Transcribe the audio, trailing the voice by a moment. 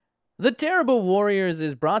The Terrible Warriors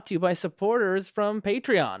is brought to you by supporters from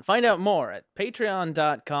Patreon. Find out more at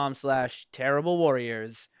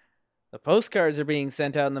patreon.com/terriblewarriors. The postcards are being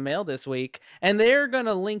sent out in the mail this week, and they're going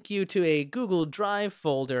to link you to a Google Drive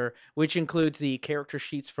folder, which includes the character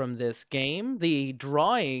sheets from this game, the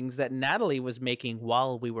drawings that Natalie was making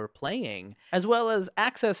while we were playing, as well as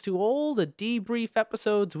access to all the debrief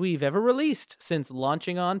episodes we've ever released since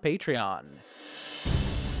launching on Patreon.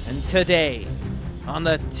 And today, on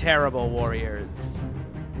the Terrible Warriors,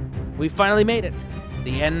 we finally made it.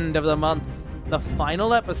 The end of the month. The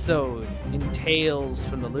final episode in Tales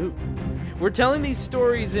from the Loop. We're telling these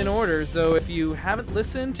stories in order, so if you haven't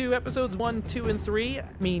listened to episodes 1, 2, and 3,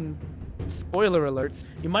 spoiler alerts,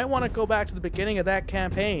 you might want to go back to the beginning of that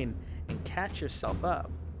campaign and catch yourself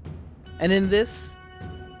up. And in this,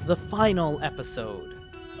 the final episode,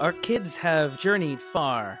 our kids have journeyed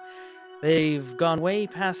far. They've gone way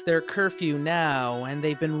past their curfew now, and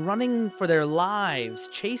they've been running for their lives,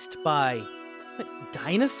 chased by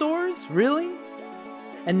dinosaurs? Really?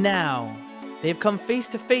 And now, they've come face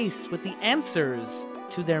to face with the answers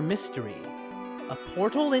to their mystery. A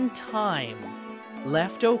portal in time,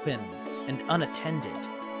 left open and unattended.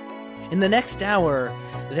 In the next hour,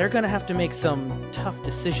 they're gonna have to make some tough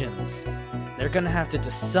decisions. They're gonna have to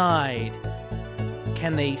decide,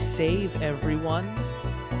 can they save everyone?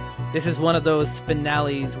 This is one of those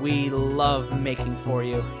finales we love making for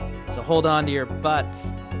you. So hold on to your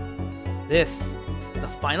butts. This is the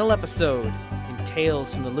final episode in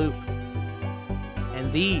Tales from the Loop. And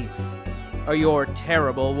these are your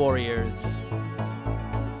Terrible Warriors.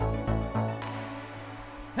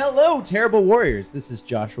 Hello, Terrible Warriors. This is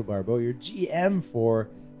Joshua Barbeau, your GM for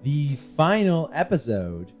the final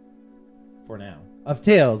episode, for now, of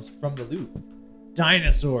Tales from the Loop,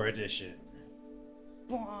 Dinosaur Edition.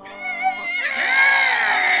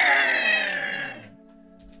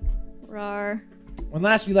 Rawr. When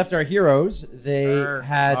last we left our heroes, they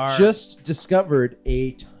had just discovered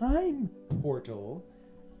a time portal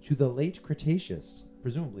to the late Cretaceous,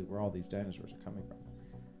 presumably where all these dinosaurs are coming from.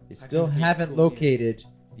 They still haven't located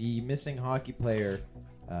the missing hockey player,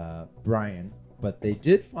 Brian, but they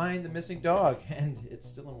did find the missing dog, and it's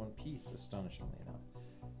still in one piece, astonishingly enough.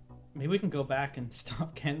 Maybe we can go back and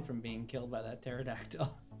stop Ken from being killed by that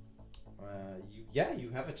pterodactyl. You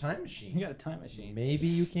have a time machine. You got a time machine. Maybe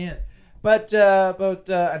you can't. But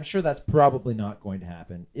I'm sure that's probably not going to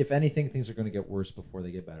happen. If anything, things are going to get worse before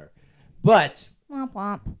they get better. But Womp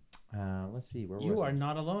womp. Let's see. You are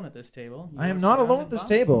not alone at this table. I am not alone at this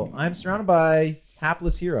table. I'm surrounded by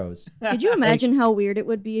hapless heroes. Could you imagine how weird it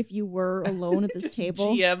would be if you were alone at this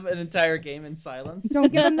table? GM an entire game in silence.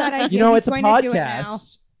 Don't give him that idea. You know, He's it's a going to do it now.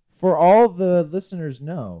 podcast. For all the listeners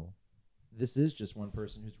know, this is just one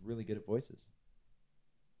person who's really good at voices.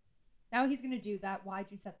 Now he's going to do that. Why'd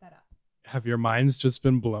you set that up? Have your minds just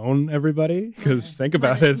been blown, everybody? Because think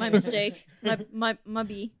about it. My mistake. My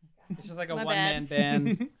B. It's just like a My one-man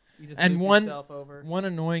band. You just And moved one yourself over.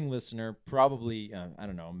 annoying listener, probably, I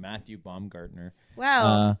don't know, Matthew Baumgartner.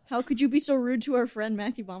 Wow. How could you be so rude to our friend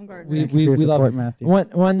Matthew Baumgartner? We love it. Matthew.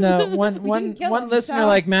 One kill him, listener so-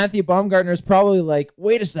 like Matthew Baumgartner is probably like,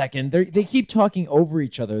 wait a second, they keep talking over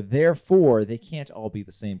each other, therefore they can't all be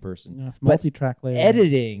the same person. But multi-track layer.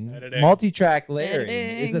 Editing, multi-track layering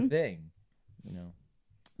is a Editing. thing. You know.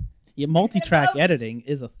 Yeah, multi-track It's a ghost. editing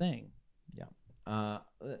is a thing.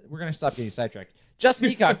 We're gonna stop getting sidetracked.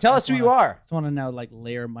 Justin Eacock, tell us who you are. I just want to now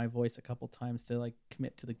layer my voice a couple times to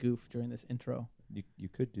commit to the goof during this intro. You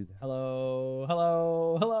could do that. Hello.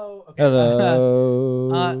 Okay.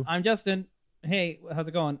 Hello. I'm Justin. Hey, how's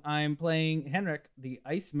it going? I'm playing Henrik, the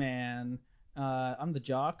Iceman. I'm the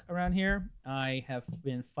jock around here. I have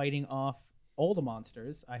been fighting off all the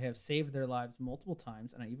monsters. I have saved their lives multiple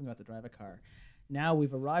times, and I even got to drive a car. Now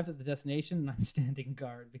we've arrived at the destination, and I'm standing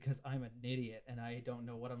guard because I'm an idiot, and I don't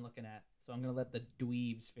know what I'm looking at. So I'm going to let the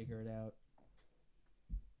dweebs figure it out.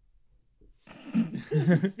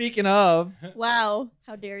 Speaking of... Wow.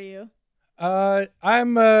 How dare you?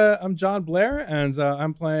 I'm John Blair, and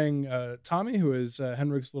I'm playing Tommy, who is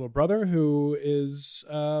Henrik's little brother, who is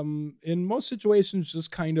in most situations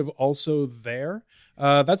just kind of also there.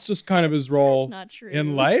 That's just kind of his role That's not true.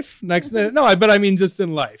 in life. But I mean just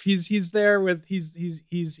in life. He's there with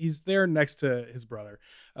he's there next to his brother.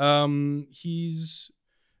 He's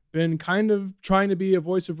been kind of trying to be a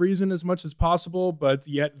voice of reason as much as possible, but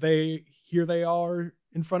yet they are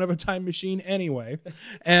in front of a time machine anyway,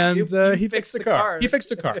 and he fixed the car. He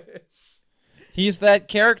fixed a car. He's that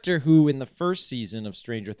character who, in the first season of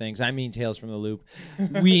Stranger Things, I mean Tales from the Loop,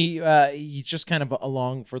 he's just kind of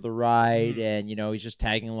along for the ride, and he's just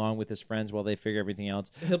tagging along with his friends while they figure everything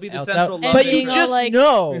else. He'll be the else central out. love But you interest. just like,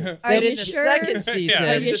 know are that you in the sure? second season,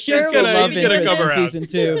 Are you he's sure gonna- we're he's gonna leaving cover this? out. Season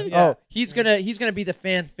 2. Yeah. Oh, he's gonna be the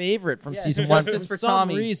fan favorite from Yeah, season 1 for Justice for some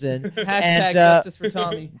Tommy. reason. Hashtag and justice for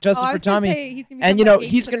Tommy. Justice Oh, I for was gonna Tommy. say he's gonna And, become, like,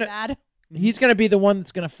 he's Ace for gonna- Dad. He's gonna be the one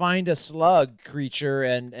that's gonna find a slug creature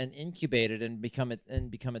and incubate it and become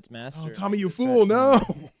its master. Oh, Tommy, you Just fool!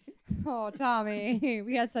 that- No. Oh, Tommy,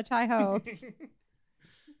 we had such high hopes.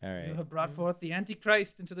 All You right. have brought forth the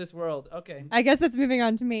Antichrist into this world. Okay. I guess that's moving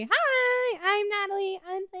on to me. Hi, I'm Natalie.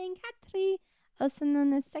 I'm playing Katri, also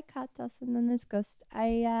known as Sekat, also known as Ghost.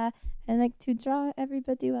 I like to draw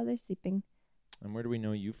everybody while they're sleeping. And where do we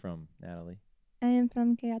know you from, Natalie? I am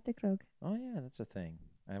from Chaotic Rogue. Oh yeah, that's a thing.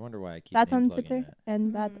 I wonder why I keep That's on name-plugging Twitter that.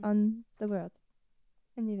 and that on the world.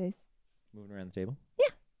 Anyways, Moving around the table.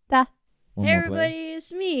 da. One Hey more player. everybody,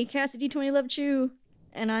 it's me, Cassidy 20 Love Chew,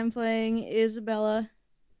 and I'm playing Isabella.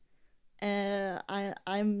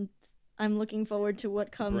 I'm looking forward to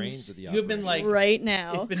what Brains comes of the You've been, operation. like- right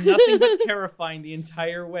now. It's been nothing but terrifying the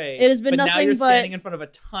entire way. It has been but now nothing you're but- standing in front of a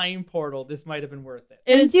time portal. This might have been worth it.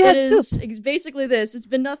 It And is, you had it is soup. it's basically this. It's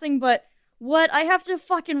been nothing but what I have to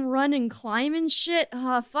fucking run and climb and shit.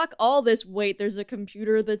 Fuck all this. Wait, there's a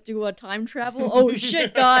computer that do a time travel. Oh shit,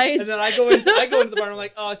 and guys. then I go into the bar and I'm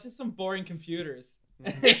like, oh, it's just some boring computers.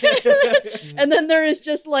 And then there is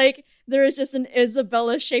just an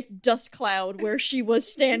Isabella shaped dust cloud where she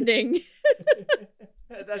was standing.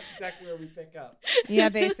 That's exactly where we pick up. Yeah,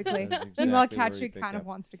 basically. That's Meanwhile, exactly where we Katri pick kind up. of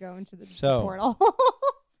wants to go into the So, portal.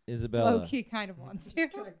 Isabella, Low-key kind of wants to. I'm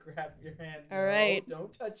gonna grab your hand. All right. No,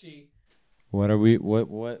 don't touchy. what are we? What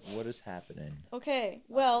is happening? Okay,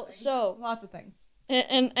 well, so Lots of things.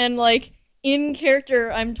 and like in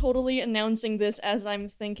character, I'm totally announcing this as I'm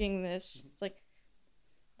thinking this. It's like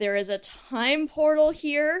there is a time portal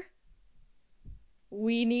here.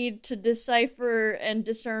 We need to decipher and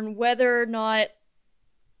discern whether or not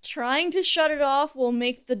trying to shut it off will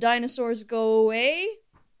make the dinosaurs go away,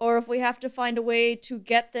 or if we have to find a way to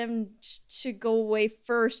get them to go away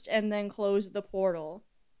first and then close the portal.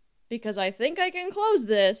 Because I think I can close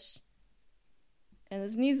this. And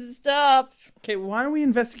this needs to stop. Okay, why don't we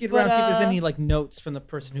investigate But, around and see if there's any like notes from the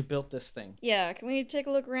person who built this thing? Yeah, can we take a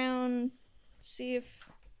look around, see if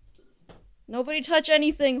nobody touch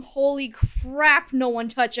anything? Holy crap! No one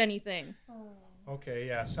touch anything. Okay,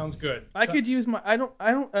 yeah, sounds good. I could use my. I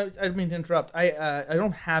didn't mean to interrupt. I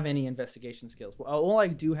don't have any investigation skills. All I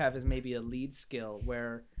do have is maybe a lead skill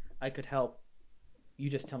where I could help. You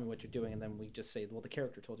just tell me what you're doing, and then we just say, "Well, the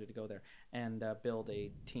character told you to go there," and build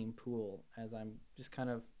a team pool. As I'm just kind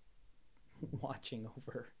of watching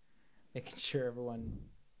over, making sure everyone.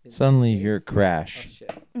 Is Suddenly, you safe. hear a Oh crash. shit!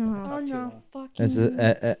 Oh Talk too no. long. Fucking. As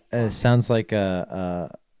it sounds like a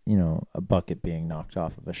bucket being knocked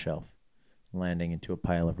off of a shelf, landing into a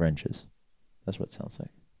pile of wrenches. That's what it sounds like.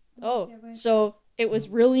 Oh, so it was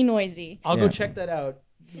really noisy. I'll Yeah. go check that out.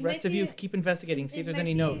 The It rest might of you be- keep investigating. See if there's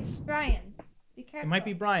any notes. Brian, be careful. It might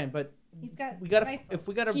be Brian, but He's got. we gotta rifle. if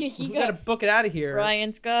we gotta He if we got- gotta book it out of here.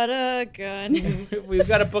 Brian's got a gun. We've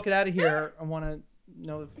got to book it out of here. I want to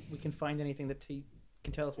know if we can find anything that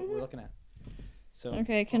can tell us what we're looking at. So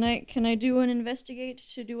Okay, can I do an investigate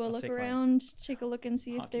to do a I'll look take mine. around, take a look and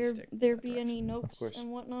see if Hockey there stick there that be any notes course.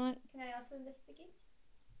 and whatnot? Can I also investigate?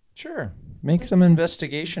 Sure. Make some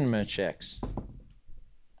investigation checks.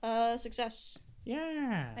 Success.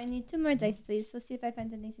 yeah. I need 2 more dice, please. Let's see if I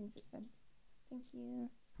find anything different. Thank you.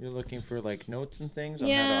 You're looking for like notes and things on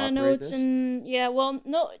Yeah, how to operate notes this?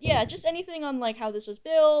 and just anything on like how this was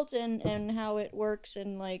built and how it works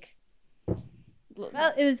and like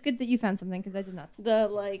Well, it was good that you found something because I did not. the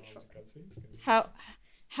like how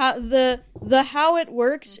how it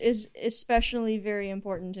works is especially very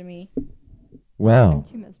important to me. I'm Well,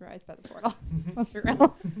 too mesmerized by the portal. Let's be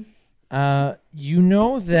real. you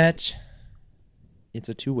know that it's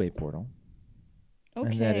a two-way portal. Okay.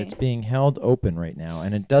 And that it's being held open right now,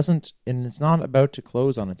 and it's not about to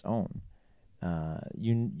close on its own.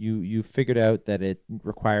 You figured out that it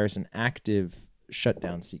requires an active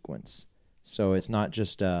shutdown sequence, so it's not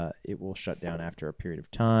just it will shut down after a period of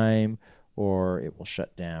time, or it will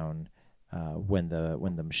shut down when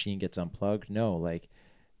the machine gets unplugged. No, like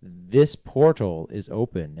this portal is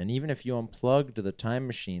open, and even if you unplugged the time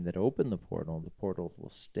machine that opened the portal will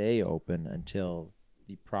stay open until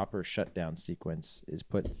the proper shutdown sequence is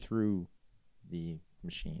put through the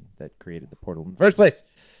machine that created the portal in the first place.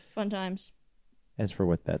 Fun times. As for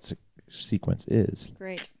what that sequence is,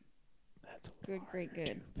 Great. that's a Good, great, good.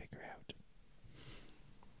 to figure out.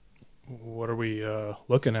 What are we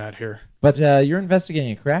looking at here? But you're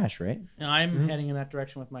investigating a crash, right? And I'm heading in that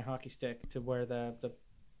direction with my hockey stick to where the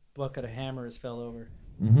bucket of hammers fell over.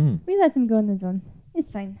 Mm-hmm. We let him go in the zone. It's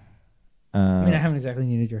fine. I mean, I haven't exactly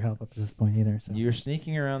needed your help up to this point either. So. You're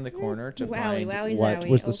sneaking around the corner to Wowie, find wowie, what zowie.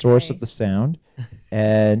 was the source Okay. of the sound,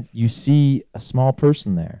 and you see a small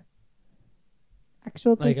person there.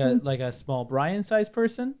 Actual person. like a small Brian-sized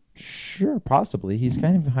person. Sure, possibly. He's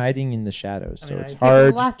kind of hiding in the shadows, I so mean, it's I-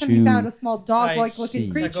 hard the last time to. he found a small see. dog-like I looking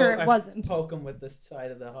go- creature, I it wasn't. Poke him with the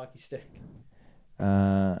side of the hockey stick.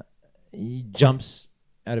 He jumps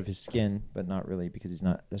out of his skin, but not really because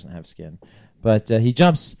doesn't have skin. But he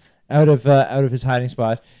jumps out of his hiding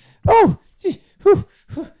spot. Oh, see,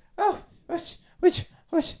 oh,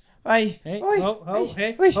 what? I. Hey, oi, ho, ho, oi,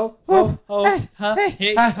 hey, oi, ho, oh, ho, ho, hey, ha, hey,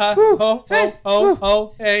 hey, ha, ha, ooh, ho, hey, ho, ooh.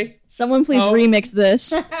 ho, hey. Someone please Oh. remix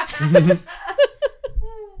this.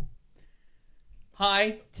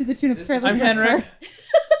 Hi, To the tune of Careless I'm Whisper. Henrik.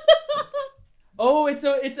 Oh, it's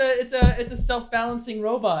a self-balancing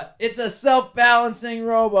robot. It's a self-balancing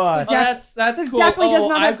robot. Oh, that's so cool. definitely does Oh,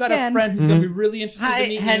 not I've have got a skin. friend who's gonna be really interested Hi, to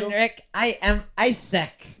meet Henrik. I am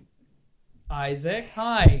Isaac. you. Isaac,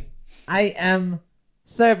 hi. I am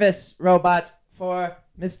service robot for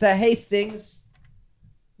Mr. Hastings.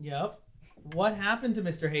 Yep. What happened to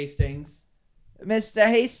Mr. Hastings? Mr.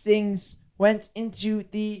 Hastings went into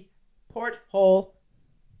the porthole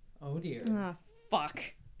Oh dear. Ah, fuck.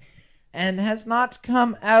 and has not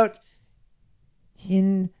come out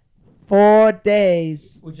in 4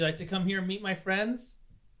 days. Would you like to come here and meet my friends?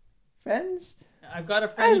 Friends, I've got a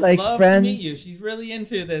friend I who'd like love to meet friends. you. She's really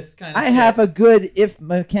into this kind of I shit. have a good, if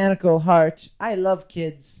mechanical heart. I love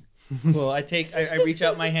kids. Cool. I reach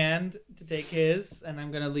out my hand to take his, and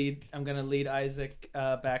I'm gonna lead Isaac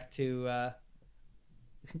back to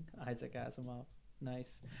Isaac Asimov.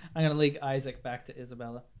 Nice. I'm gonna lead Isaac back to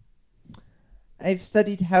Isabella. I've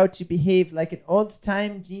studied how to behave like an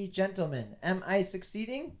old-time gentleman. Am I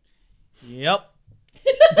succeeding? Yep.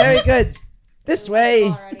 Very good. This way.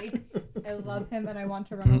 Already. I love him and I want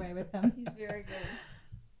to run away with him. He's very good.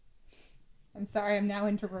 I'm sorry, I'm now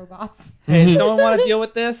into robots. Hey, does someone want to deal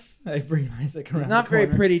with this? I bring Isaac around. He's not the very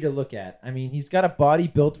corner. pretty to look at. I mean, he's got a body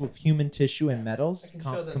built with human tissue and metals I can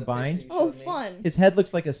show them the combined. picture you Oh, showed me. fun. His head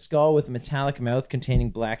looks like a skull with a metallic mouth containing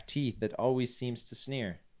black teeth that always seems to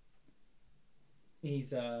sneer.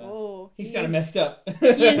 He's Oh, he's kind of messed up.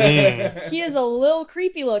 He is a little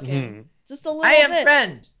creepy looking. Just a little I am bit.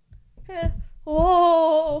 friend.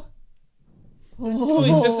 Oh. Oh,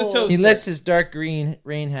 he's just a toaster. He lifts his dark green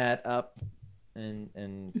rain hat up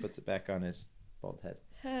and puts it back on his bald head.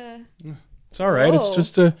 It's all right. It's Oh.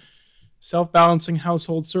 just a self-balancing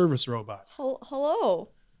household service robot. Hello.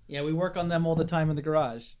 Yeah, we work on them all the time in the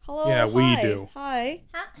garage. Hello. Yeah, we hi. do. Hi.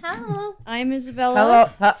 Hello. I'm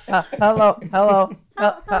Isabella. Hello.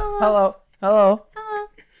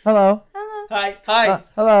 Hello. Hi, hi,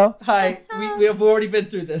 Hello. hi. We have already been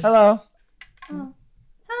through this. Hello.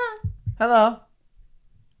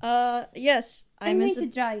 Yes. I'm going to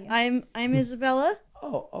draw you. I'm Isabella.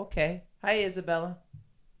 Oh, okay. Hi, Isabella.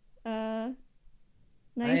 Nice.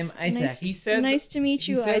 I am Isaac. He says. Nice to meet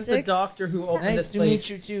you, he says the Isaac. doctor who opened Nice this to place. meet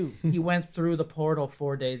you too. He went through the portal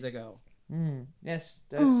 4 days ago. Yes,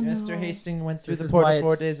 Oh, Mr. no. Hastings went through This the is why portal it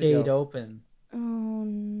 4 days stayed ago. open. Oh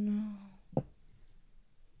no.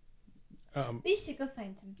 We should go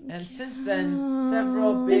find him. And since then,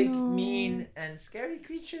 several big, mean, and scary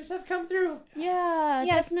creatures have come through. Yeah,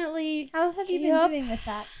 Yes. definitely. How have you been Yup. doing with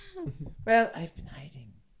that? Well, I've been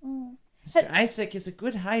hiding. Oh, Mr. Isaac is a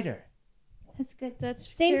good hider. that's good. That's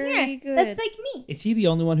Same very here. good. That's like me. Is he the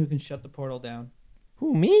only one who can shut the portal down?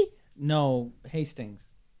 Who, me? No, Hastings.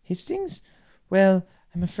 Hastings? Well,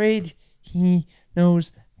 I'm afraid he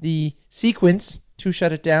knows the sequence to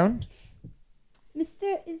shut it down.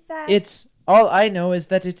 Mr. Isaac. It's all I know is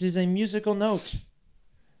that it is a musical note.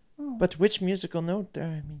 Oh. But which musical note? I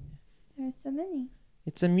mean, There are so many.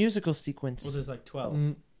 it's a musical sequence. Well, there's like 12.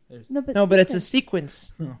 Mm. There's No, but No, but it's a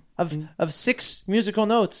sequence. sequence of 6 musical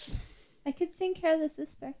notes. I could sing Careless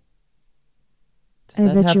Whisper. Does I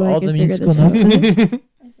that bet have you I all could the figure musical this out. notes in it?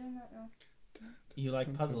 I do not know. you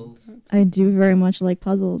like puzzles. I do very much like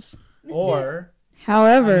puzzles. Mr. Or,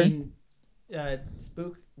 However, I mean,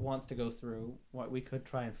 Spook wants to go through what we could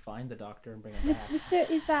try and find the doctor and bring him back. Mr.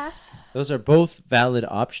 Isaac. Those are both valid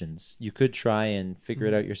options. You could try and figure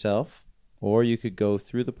it out yourself, or you could go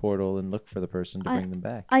through the portal and look for the person to bring them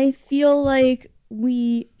back. I feel like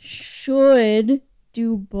we should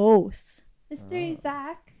do both Mr.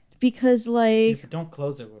 Isaac. because, like, Don't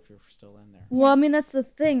close it if you're still in there. well, I mean that's the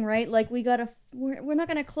thing, right? Like, we're not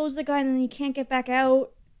gonna close the guy and then he can't get back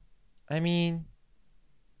out. I mean,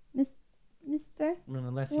 Miss. Mister?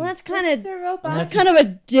 Unless Well, he's, that's kind of Mr. Robot? that's kind of a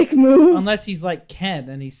dick move. unless he's like Ken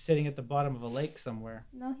and he's sitting at the bottom of a lake somewhere.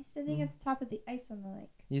 No, he's sitting at the top of the ice on the lake.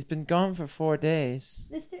 He's been gone for 4 days.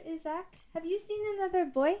 Mr. Isaac, have you seen another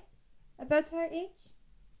boy about our age?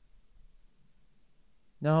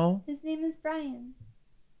 No, His name is Brian.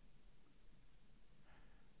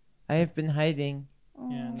 I have been hiding. Oh.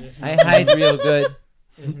 Yeah, there's I hide real good.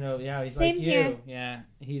 There's no, yeah, he's Same like you. here. Yeah,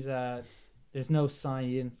 he's there's no sign.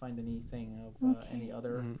 You didn't find anything of Okay. any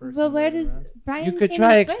other person. Well, where running does around. Brian? You could came try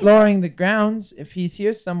this way? exploring the grounds. If he's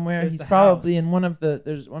here somewhere, There's he's the probably house. in one of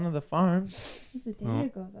the farms. It was a day Oh.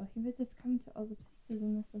 ago, though. He would have come to all the places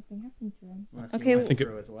unless something happened to him. Unless Okay, he I went think it-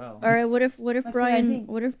 through as well. All right, what if That's what I Brian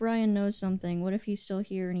think. what if Brian knows something? What if he's still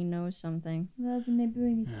here and he knows something? Well, then maybe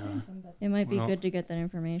we need to Yeah. find him. But It might be Well- good to get that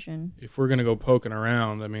information. If we're gonna go poking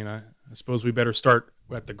around, I mean, I suppose we better start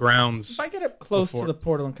at the grounds. If I get up close Before- to the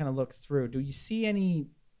portal and kind of look through, do you see any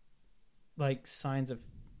like signs of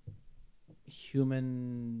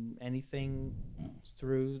human anything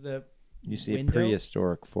through the? You see Window? a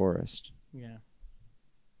prehistoric forest. Yeah,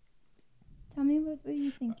 tell me, what were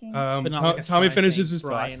you thinking? but not like a Tommy sign finishes saying his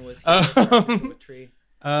Brian thought. was here or into a tree.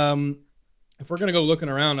 If we're gonna go looking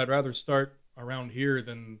around, I'd rather start around here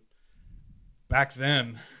than back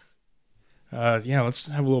then. Yeah, let's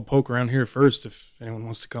have a little poke around here first if anyone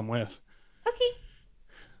wants to come with.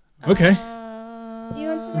 Okay. Okay. Do you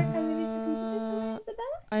want to work on maybe some computer somewhere,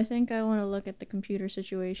 Isabella? I think I want to look at the computer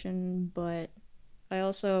situation, but I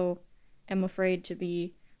also am afraid to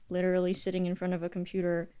be literally sitting in front of a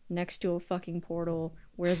computer next to a fucking portal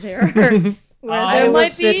where there I there will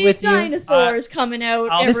might sit be with you. dinosaurs coming out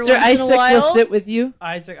every Mr. once in a Isaac while. will sit with you.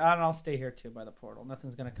 Isaac, I'll stay here too by the portal.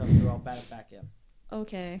 Nothing's gonna come through. I'll bat it back in.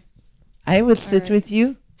 Okay, I would sit right. with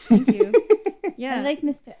you. thank you. Yeah, I like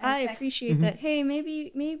Mr. I Isaac. appreciate that. Hey,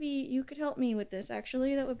 maybe you could help me with this.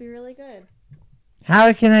 Actually, that would be really good.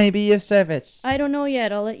 How can I be of service? I don't know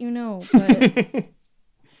yet. I'll let you know, but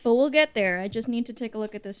but we'll get there. I just need to take a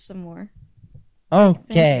look at this some more.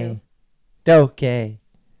 Okay. Okay.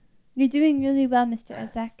 You're doing really well, Mr.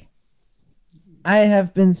 Isaac. I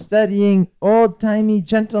have been studying old-timey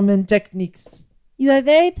gentleman techniques. You are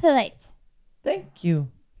very polite. Thank you.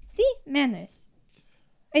 See? Manners.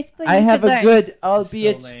 I suppose I you have could a learn. good,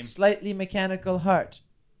 albeit lame. slightly mechanical heart.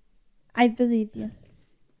 I believe you.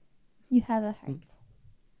 You have a heart.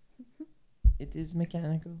 It is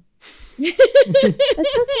mechanical. That's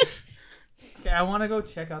okay. Okay, I want to go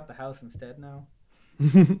check out the house instead now.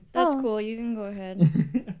 That's Oh. cool. You can go ahead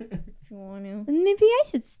if you want to. Then maybe I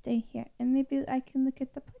should stay here, and maybe I can look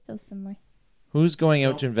at the portal somewhere. Who's going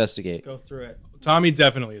out to investigate? Go through it. Tommy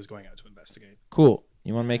definitely is going out to investigate. Cool.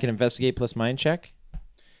 You want to make an investigate plus mind check?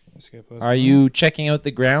 Investigate plus Are one. you checking out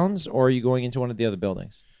the grounds, or are you going into one of the other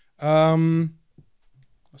buildings? I'll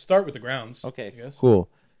start with the grounds. Okay, I guess. cool.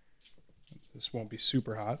 This won't be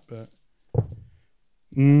super hot, but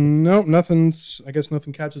nope, nothing's. I guess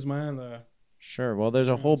nothing catches my eye on the. Sure. Well, there's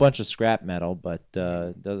a whole bunch of scrap metal, but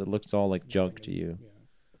it looks all like junk to you.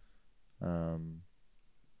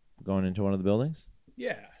 Going into one of the buildings?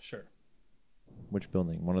 Yeah, sure. Which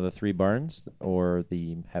building? One of the 3 barns or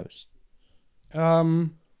the house?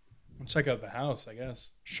 I'll check out the house, I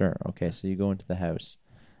guess. Sure. Okay, so you go into the house.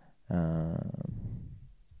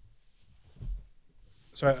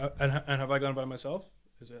 So, and have I gone by myself?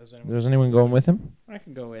 Has anyone? There's anyone going with him? I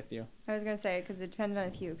can go with you. I was gonna say because it depended on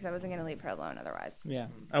a few because I wasn't gonna leave her alone otherwise. Yeah,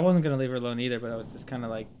 I wasn't gonna leave her alone either, but I was just kind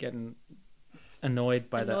of like getting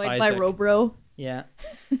annoyed by Annoyed the by Isaac. Robro. Yeah.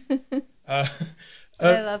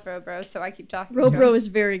 But I love Robro, so I keep talking. to Robro him. is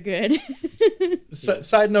very good.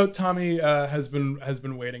 Side note: Tommy has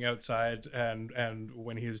been waiting outside, and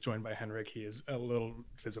when he is joined by Henrik, he is a little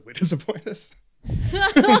visibly disappointed.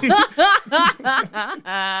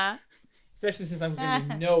 Especially since I'm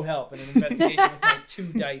giving you no help in an investigation with like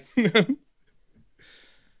 2 dice.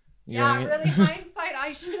 Yeah, really. Hindsight,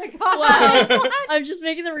 I should have gone. Wow. I'm just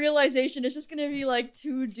making the realization it's just gonna be like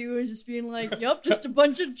 2 dudes just being like, "Yup, just a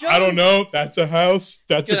bunch of junk." I don't know. That's a house.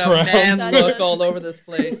 That's a Gonna have ground. man's That's look it. all over this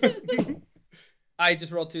place. I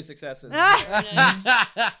just rolled 2 successes. Very nice.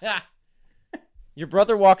 Your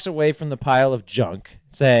brother walks away from the pile of junk,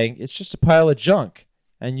 saying, "It's just a pile of junk."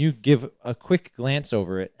 And you give a quick glance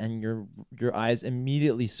over it, and your eyes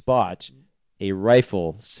immediately spot a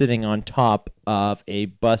rifle sitting on top of a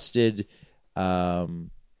busted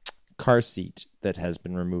car seat that has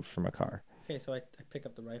been removed from a car. Okay, so I pick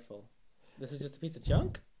up the rifle. This is just a piece of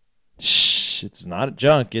junk? Shh, it's not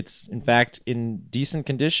junk. It's, in fact, in decent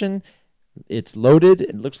condition. It's loaded.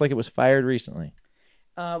 It looks like it was fired recently.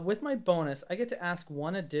 With my bonus, I get to ask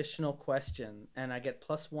 1 additional question, and I get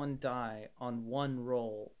 +1 die on 1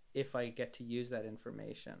 roll if I get to use that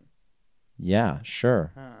information. Yeah,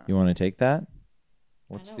 sure. Huh. You want to take that?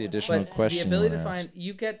 What's know the what additional happened. question? The you ability to wanna ask? find,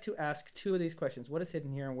 you get to ask two of these questions. What is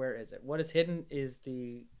hidden here and where is it? What is hidden is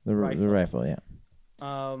the the rifle. rifle. Yeah.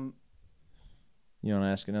 You want to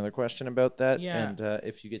ask another question about that? Yeah. And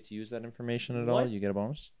if you get to use that information at all, What- you get a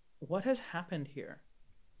bonus. What has happened here?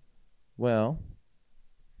 Well,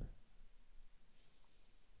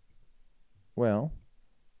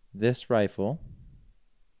 this rifle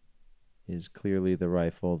is clearly the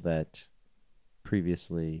rifle that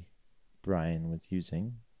previously Brian was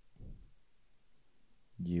using.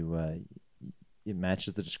 It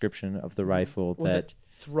matches the description of the rifle Was that it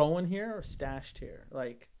thrown here or stashed here?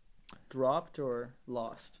 Like dropped or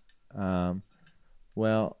lost?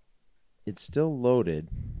 well, it's still loaded.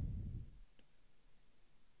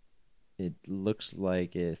 It looks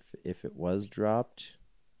like if it was dropped,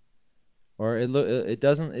 or it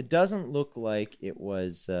doesn't look like it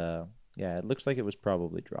was. It looks like it was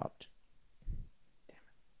probably dropped. Damn it.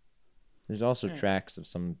 There's also Alright. tracks of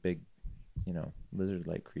some big,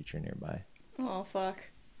 lizard-like creature nearby. Oh fuck.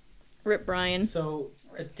 Rip Brian. So,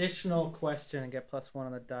 additional question and get +1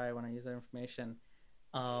 on the die when I use that information.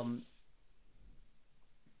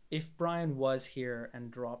 If Brian was here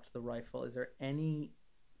and dropped the rifle, is there any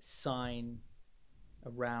sign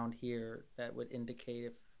around here that would indicate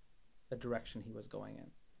if the direction he was going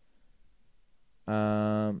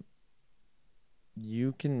in?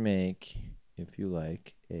 You can make, if you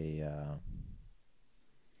like, a.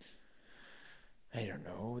 I don't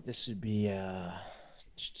know. This would be a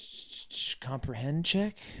comprehend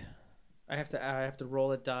check. I have to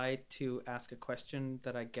roll a die to ask a question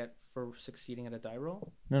that I get for succeeding at a die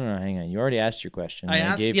roll. No, hang on. You already asked your question.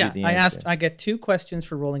 I gave you the answer. I get 2 questions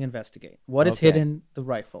for rolling investigate. What is Okay. hidden? The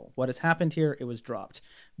rifle. What has happened here? It was dropped.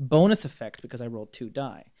 Bonus effect because I rolled 2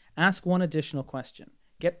 die. Ask 1 additional question.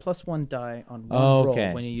 Get +1 die on one roll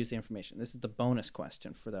when you use the information. This is the bonus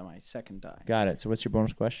question for my second die. Got it. So what's your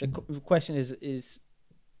bonus The question? question is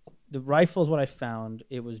the rifle is what I found.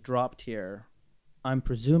 It was dropped here. I'm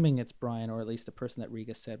presuming it's Brian, or at least the person that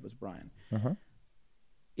Riga said was Brian. Uh-huh.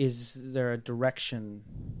 Is there a direction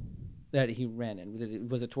that he ran in?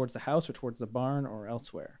 Was it towards the house or towards the barn or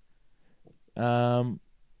elsewhere?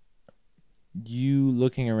 You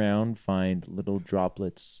looking around find little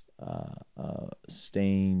droplets,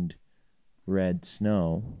 stained red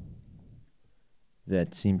snow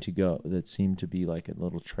that seem to be like a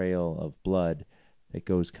little trail of blood that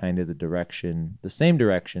goes kind of the same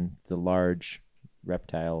direction the large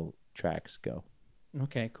reptile tracks go.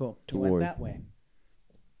 Okay, cool. He Toward- went that way.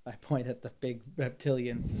 I point at the big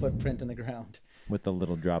reptilian footprint in the ground. With the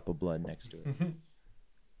little drop of blood next to it.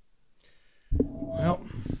 Well,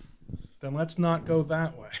 then let's not go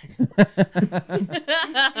that way.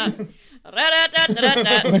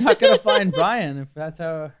 We're not gonna find Brian if that's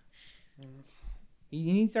how.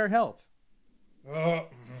 He needs our help. Oh.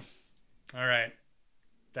 All right.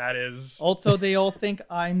 That is Also, they all think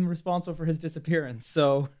I'm responsible for his disappearance.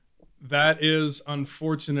 So that is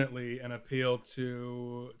unfortunately an appeal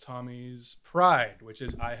to Tommy's pride, which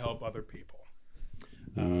is I help other people.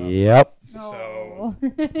 Yep. So Oh.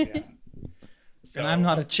 yeah. So, and I'm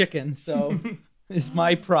not a chicken, so it's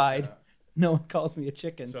my pride. No one calls me a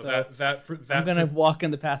chicken, So so that I'm gonna walk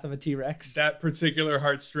in the path of a T-Rex. that particular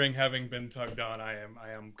heartstring having been tugged on, I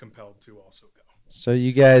am compelled to also go. So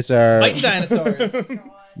you guys are Fight dinosaurs.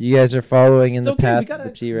 following in It's the okay, we path got of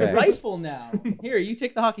the a T-Rex. rifle now. Here, you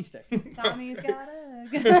take the hockey stick. Tommy's got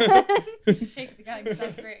a take the gun. 'Cause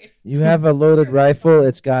that's great. You have a loaded rifle.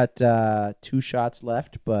 It's got 2 shots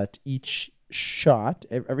left, but each shot,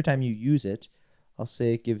 every time you use it, I'll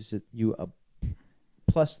say it gives you a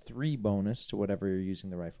 +3 bonus to whatever you're using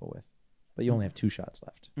the rifle with. But you only have 2 shots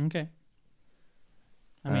left. Okay.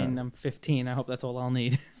 I mean, I'm 15. I hope that's all I'll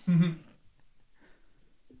need.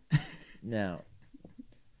 Now,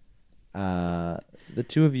 the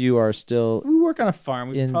two of you are still We work on a farm.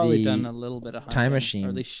 We've In probably the done a little bit of hunting, time machine or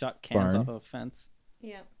at least shot cans barn. off of a fence.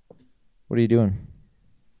 Yeah. What are you doing?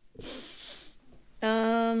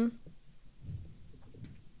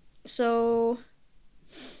 So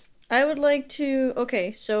I would like to.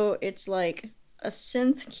 Okay, so it's like a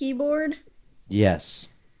synth keyboard. Yes.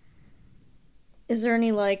 Is there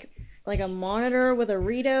any like a monitor with a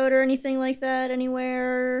readout or anything like that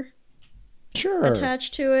anywhere Sure.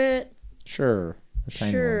 attached to it? Sure. A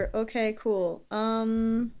tiny Sure. Okay. Cool.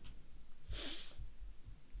 Can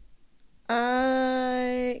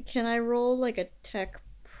I roll like a tech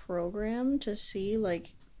program to see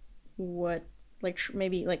like what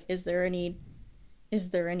maybe like is there any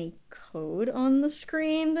code on the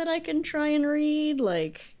screen that I can try and read?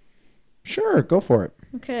 Like Sure, go for it.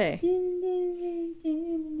 Okay.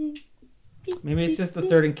 Maybe it's just the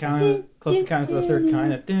third encounter, close encounters of the third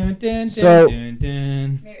kind. Of dun, dun, So- dun,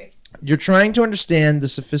 dun. Maybe. You're trying to understand the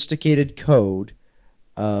sophisticated code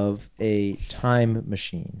of a time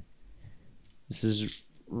machine. This is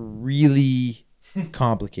really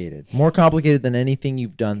complicated. More complicated than anything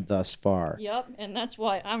you've done thus far. Yep, and that's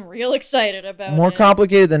why I'm real excited about More it.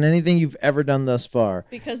 complicated than anything you've ever done thus far.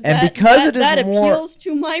 Because And that, because that, it is that more- appeals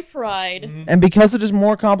to my pride. And because it is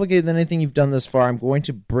more complicated than anything you've done thus far, I'm going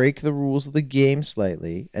to break the rules of the game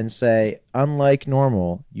slightly and say, unlike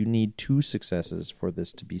normal, you need 2 successes for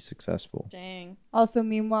this to be successful. Dang. Also,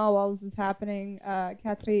 meanwhile, while this is happening,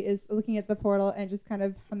 Katri is looking at the portal and just kind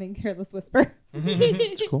of humming Careless Whisper.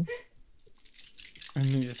 It's cool. And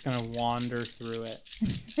you're just gonna wander through it,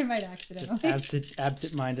 I might just accidentally.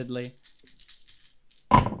 absent-mindedly.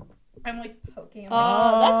 I'm like poking him.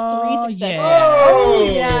 That's 3 successes. Oh,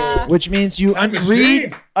 yeah. Which means you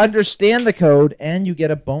understand the code, and you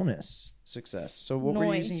get a bonus success. So what were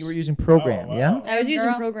you using? You were using program, Oh, wow. yeah? I was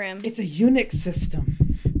using Girl. program. It's a Unix system.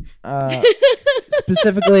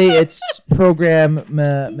 Specifically, it's program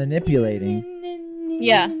manipulating.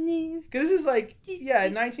 Yeah. Because this is like, yeah,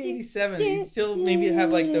 in 1987, you still maybe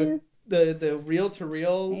have like the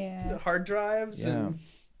reel-to-reel Yeah. hard drives. Yeah.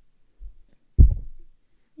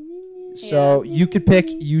 And So you could pick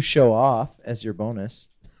 "You Show Off" as your bonus.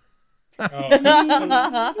 Oh.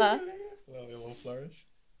 A little flourish.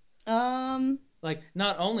 like,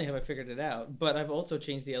 not only have I figured it out, but I've also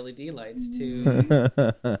changed the LED lights to.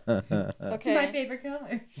 To my Okay. favorite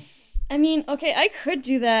color. I mean, okay, I could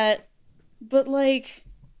do that, but like,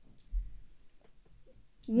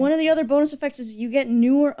 one of the other bonus effects is you get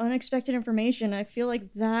new or unexpected information. I feel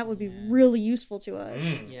like that would be really useful to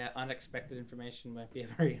us. Yeah, unexpected information might be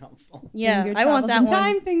very helpful. Yeah, Finger I want travels that in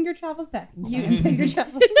one. Time, finger travels back. in You- time, finger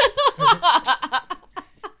travels.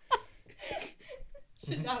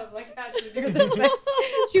 Should not have like imagined her this way.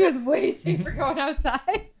 She was way safer going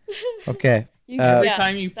outside. Okay. Every Yeah,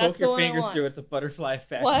 time you that's poke the your one I finger want. through, it's a butterfly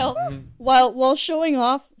effect. While showing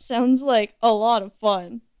off sounds like a lot of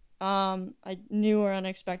fun. I new or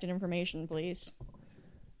unexpected information, please.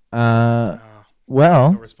 Well,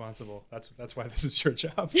 So responsible. That's why this is your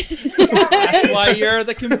job. That's why you're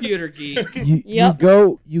the computer geek. you Yep.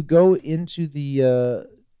 you go into the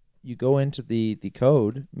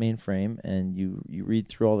code mainframe, and you read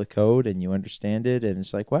through all the code, and you understand it, and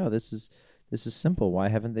it's like, wow, this is simple. Why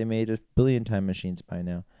haven't they made 1 billion time machines by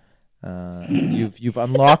now? You've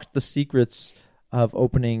unlocked the secrets of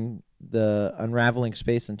opening the unraveling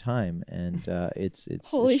space and time, and it's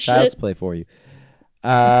Holy child's shit. play for you.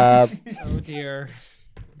 Oh dear.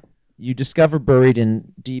 You discover buried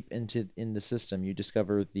deep in the system. You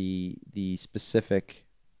discover the specific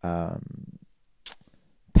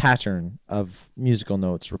pattern of musical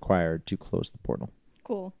notes required to close the portal.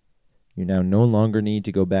 Cool. You now no longer need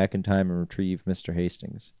to go back in time and retrieve Mr.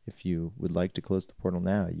 Hastings. If you would like to close the portal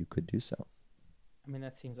now, you could do so. I mean,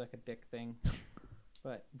 that seems like a dick thing,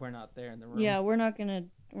 but we're not there in the room. Yeah, we're not gonna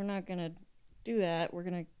do that. We're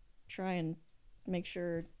gonna try and make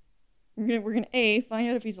sure we're gonna A, find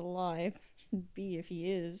out if he's alive, B, if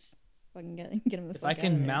he is, if I can get him the If fuck I out of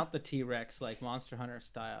can there. mount the T-Rex like Monster Hunter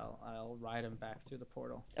style, I'll ride him back through the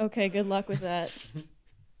portal. Okay, good luck with that.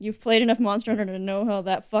 You've played enough Monster Hunter to know how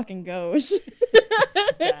that fucking goes.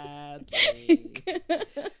 Badly.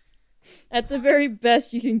 At the very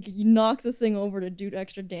best, you knock the thing over to do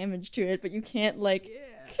extra damage to it, but you can't like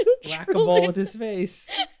Whack a control ball it. with his face.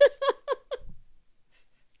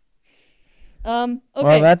 Okay.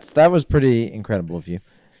 Well, that was pretty incredible of you.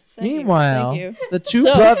 Thank you. Meanwhile, Thank you. the two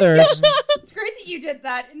So- brothers. It's great that you did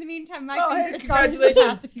that. In the meantime, my Oh, hey, fingers got into the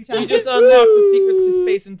congratulations. past a few times. You just unlocked the secrets to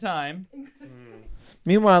space and time.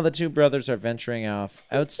 Meanwhile, the two brothers are venturing off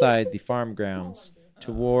outside the farm grounds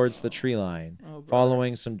towards the tree line, Oh, brother.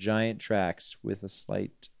 following some giant tracks with a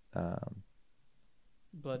slight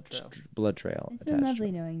Blood trail. blood trail It's attached. been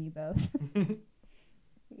lovely knowing you both.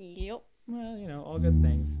 Yep. Well, all good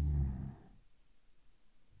things.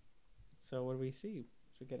 So what do we see?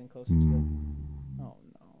 We're getting closer to the. Oh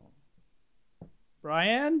no,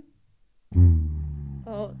 Brian!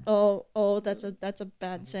 Oh, that's a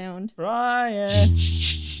bad sound. Brian!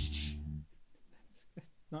 That's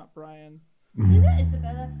not Brian. You know,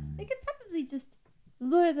 Isabella, they could probably just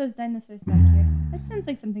lure those dinosaurs back here. That sounds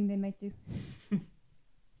like something they might do.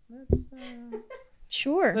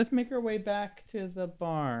 Sure. Let's make our way back to the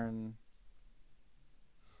barn.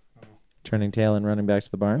 Turning tail and running back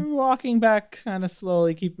to the barn. We're walking back kind of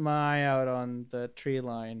slowly, keep my eye out on the tree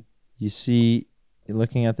line. You see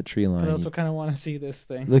looking at the tree I line. also kind of want to see this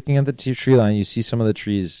thing. Looking at the tree line, you see some of the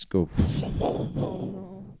trees go.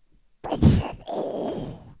 Oh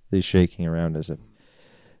They're shaking around as if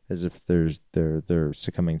they're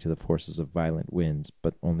succumbing to the forces of violent winds,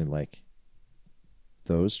 but only like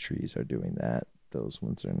those trees are doing that. Those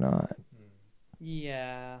ones are not.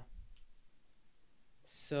 Yeah.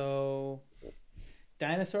 So,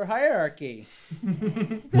 dinosaur hierarchy.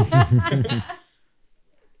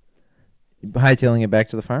 Hightailing it back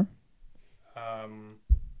to the farm? I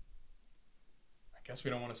guess we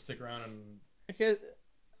don't want to stick around and. Okay,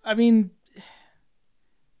 I mean,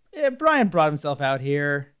 yeah, Brian brought himself out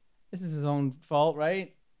here. This is his own fault,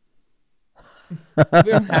 right? We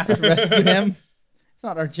don't have to rescue him. It's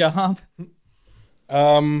not our job.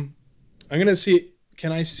 I'm gonna see.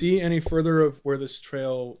 Can I see any further of where this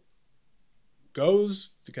trail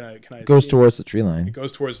goes? Can I? Goes see? towards the tree line. It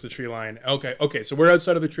goes towards the tree line. Okay. So we're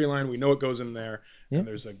outside of the tree line. We know it goes in there. Yeah. And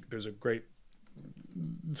there's a great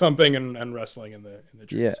thumping and wrestling in the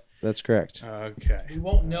trees. Yeah, that's correct. Okay. We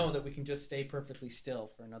won't know that we can just stay perfectly still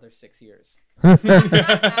for another 6 years.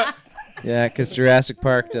 Yeah, because Jurassic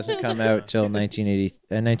Park doesn't come out till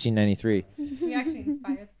 1993. We actually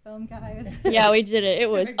inspired the film, guys. Yeah, we did it. It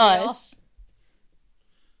was Big deal. us.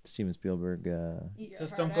 Steven Spielberg. Eat your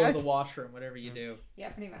Just heart don't go out. to the washroom, whatever you do. Yeah,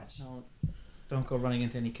 pretty much. Don't go running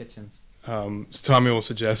into any kitchens. So Tommy will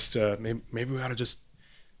suggest maybe we ought to just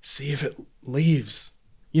see if it leaves.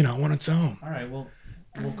 On its own. All right, we'll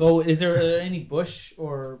go. Is there any bush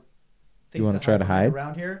or things You wanna try to hide?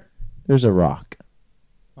 around here? There's a rock.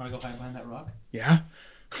 Want to go hide behind that rock? Yeah.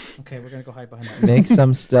 Okay, we're gonna go hide behind that. Make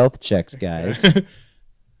some stealth checks, guys.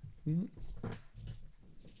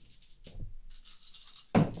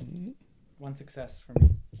 One success for me.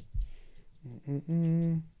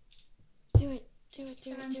 Do it. Come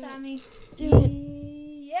on, Sammy. Do it.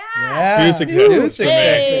 Yeah. Two successes. Two successes.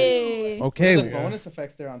 Hey. Okay, The bonus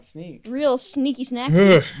effects there on sneak. Real sneaky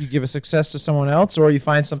snacky. you give a success to someone else, or you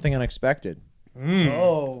find something unexpected.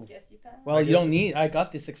 Oh, Guess you passed. well, I you guess- don't need. I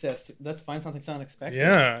got the success. Let's find something unexpected.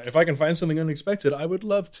 Yeah. If I can find something unexpected, I would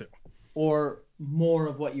love to. Or more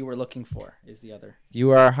of what you were looking for is the other.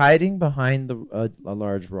 You are hiding behind a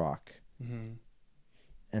large rock, Mm-hmm.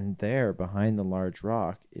 and there, behind the large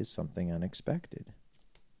rock, is something unexpected.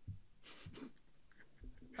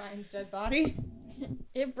 Brian's dead body.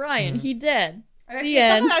 Brian, he dead. Actually, The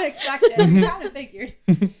end. something unexpected. I kind of figured.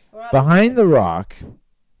 Behind the rock,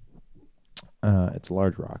 it's a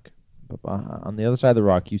large rock, but on the other side of the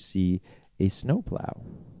rock, you see a snowplow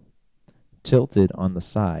tilted on the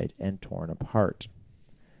side and torn apart.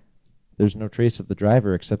 There's no trace of the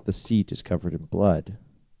driver except the seat is covered in blood.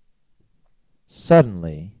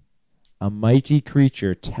 Suddenly, a mighty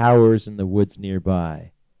creature towers in the woods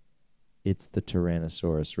nearby. It's the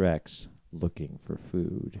Tyrannosaurus Rex looking for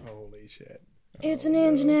food. Holy shit. It's an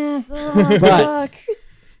Anjanath. Oh, But- fuck.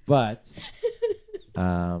 But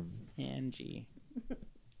Angie.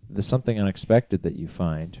 the something unexpected that you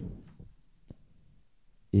find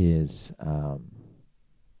is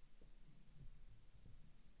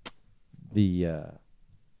the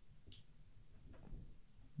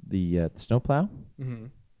snowplow. Mm-hmm.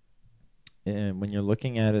 And when you're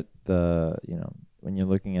looking at it, when you're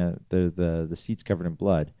looking at it, the seat's covered in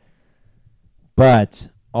blood. But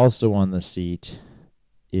also on the seat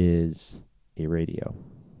is a radio.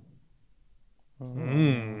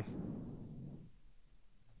 Mm.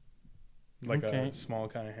 Like Okay. a small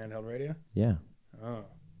kind of handheld radio? Yeah. Oh.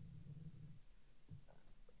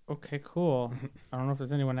 Okay, cool. I don't know if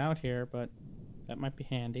there's anyone out here, but that might be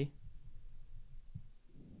handy.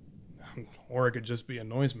 Or it could just be a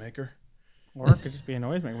noisemaker. Or it could just be a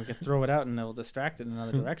noisemaker. We could throw it out and it'll distract it in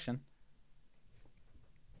another direction.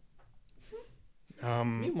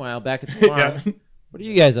 Meanwhile, back at the farm, Yeah. what are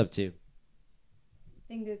you guys up to?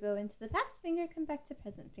 Finger go into the past, finger come back to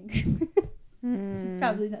present finger. Which is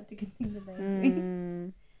probably not the good thing to be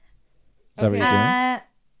doing. Is that what you're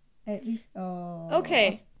doing? At least, oh.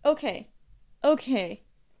 Okay.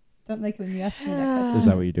 Don't like when you ask me that question. Is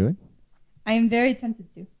that what you're doing? I am very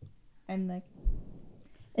tempted to. I'm like,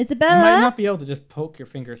 You Isabella. might not be able to just poke your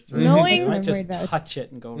finger through. Knowing- You might That's what just I'm worried about. touch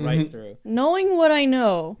it and go right through. Knowing what I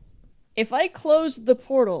know, if I closed the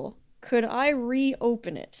portal, could I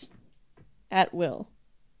reopen it at will?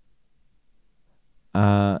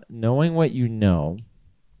 Knowing what you know,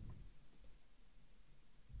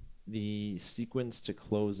 the sequence to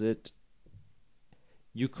close it,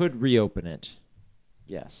 you could reopen it.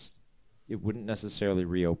 Yes. It wouldn't necessarily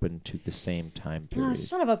reopen to the same time Ah, period.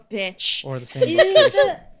 son of a bitch. Or the same Is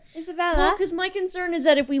location. Isabella. Well, because my concern is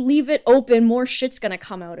that if we leave it open, more shit's gonna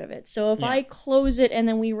come out of it. So if Yeah. I close it and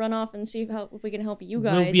then we run off and see if we can help you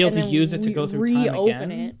guys, We'll be able and to then use it to we go through time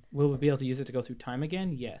reopen again. it. Will we be able to use it to go through time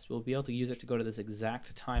again? Yes. We'll be able to use it to go to this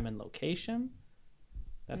exact time and location.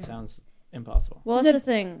 That sounds impossible. Well, Is that's it- the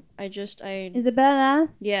thing. I Isabella,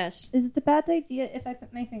 yes. is it a bad idea if I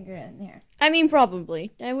put my finger in here? I mean,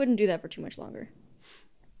 probably. I wouldn't do that for too much longer.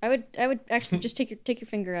 I would actually just take your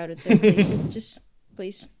finger out of there, please. Just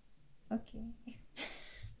please. Okay.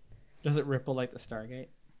 Does it ripple like the Stargate?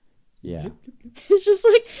 Yeah. It's just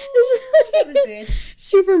like That was weird.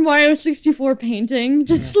 Super Mario 64 painting,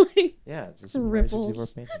 just like Yeah, it's a Super Mario 64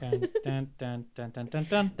 ripples. painting. Dun, dun, dun, dun, dun, dun,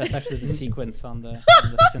 dun. That's actually the sequence on the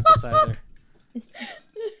synthesizer. It's just,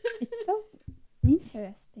 it's so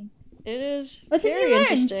interesting. it is What have you very learned?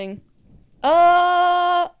 interesting.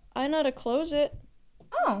 I know how to close it.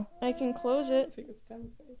 Oh, I can close it.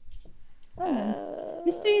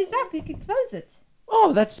 Mr. Isaac, we could close it.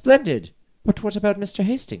 Oh, that's splendid. But what about Mr.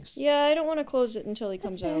 Hastings? Yeah, I don't want to close it until he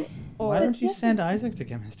comes fair. out. Why Or don't you send Isaac to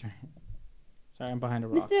get Mr. Sorry, I'm behind a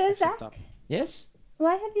rock. Mr. I should Isaac, stop. Yes?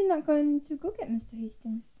 why have you not gone to go get Mr.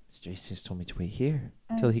 Hastings? Mr. Hastings told me to wait here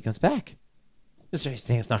until he comes back. Mr.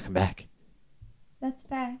 Hastings has not come back. That's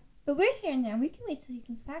fair. But we're here now. We can wait till he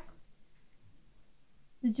comes back.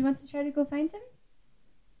 Did you want to try to go find him?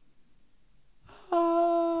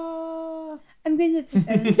 I'm going to take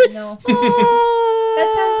that as a no. That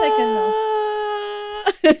sounds like a no.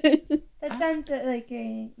 That sounds like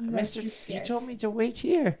a you are too He scared. told me to wait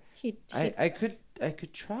here. he, I could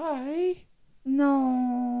try.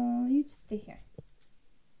 No, you just stay here.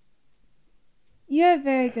 You're a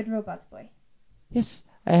very good robot boy. Yes,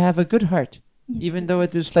 I have a good heart, Yes, even you though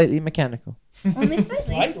it is slightly mechanical. do. Only slightly.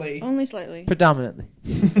 Slightly. only slightly. Predominantly.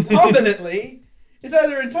 Dominantly. It's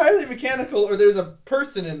either entirely mechanical or there's a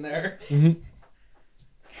person in there.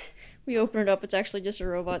 We open it up. It's actually just a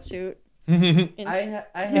robot suit. I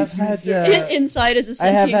have Insist- had Inside is a I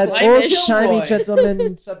have sentient had live old fish. shiny Boy. gentleman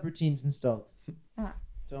subroutines installed.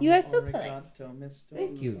 You are so polite.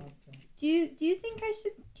 Thank you. Do you think I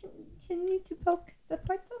should continue to poke the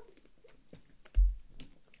portal?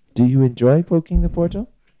 Do you enjoy poking the portal?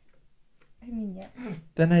 I mean, yeah.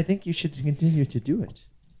 Then I think you should continue to do it.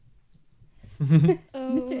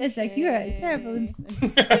 Mr. Isaac, you are a terrible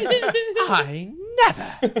influence. I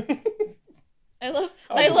never. I love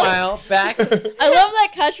Meanwhile, back. I love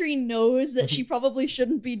that Katri knows that she probably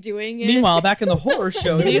shouldn't be doing it. Meanwhile, back in the horror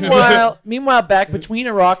show. meanwhile, back between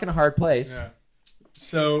a rock and a hard place. Yeah.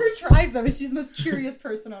 So Her tribe, though, she's the most curious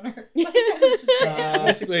person on earth.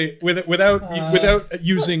 basically, without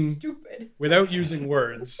using Stupid. without using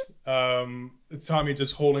words, Tommy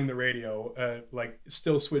just holding the radio, like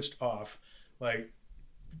still switched off, like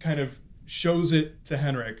kind of shows it to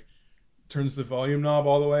Henrik, turns the volume knob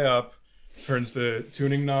all the way up, turns the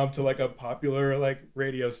tuning knob to like a popular like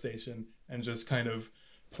radio station, and just kind of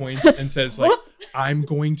points and says like, "I'm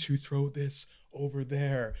going to throw this over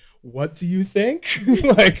there. What do you think?"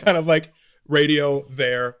 Like kind of like radio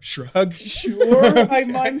there, shrug. Sure, I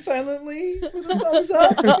mime silently with a thumbs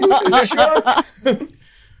up. Sure.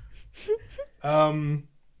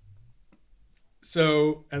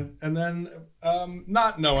 So and then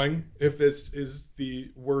not knowing if this is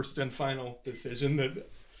the worst and final decision that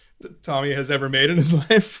Tommy has ever made in his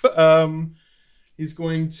life, he's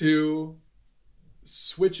going to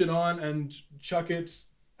switch it on and chuck it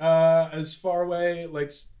as far away,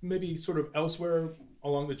 like maybe sort of elsewhere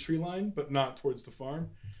along the tree line, but not towards the farm.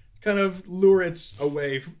 Kind of lure it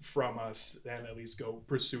away from us and at least go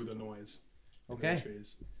pursue the noise. in the Okay.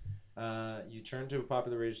 trees. You turn to a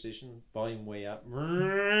popular radio station, volume way up.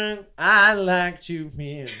 I like to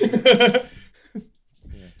hear.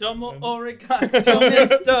 Domo origato,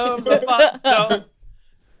 Mr. Roboto.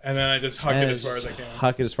 And then I just huck it as far as I can.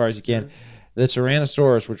 Huck it as far as you can. The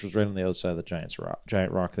Tyrannosaurus, which was right on the other side of the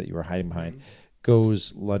giant rock that you were hiding behind,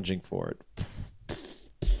 goes lunging forward.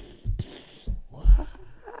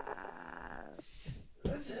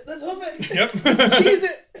 Let's hope it. Yep. Cheese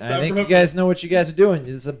it. I think you guys know what you guys are doing.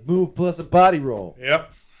 It's a move plus a body roll.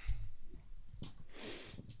 Yep.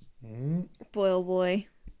 Boy, oh boy.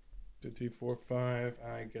 2, 3, 4, 5.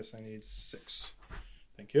 I guess I need 6.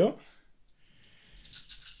 Thank you.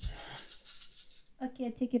 Okay, I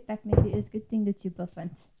take it back. Maybe it's a good thing that you both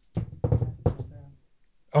went.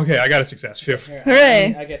 Okay, I got a success. Phew.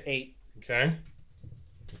 Hooray. I get 8. Okay.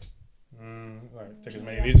 All right, take as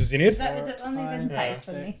many of these as you need. That's only been 5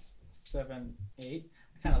 for me. 6, 7, 8.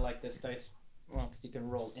 I kind of like this dice. Well, because you can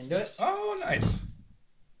roll into it. Oh, nice.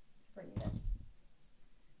 Bring this.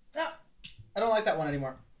 No, I don't like that one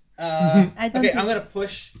anymore. I don't Okay, think- I'm gonna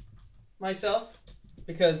push myself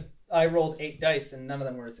because I rolled 8 dice and none of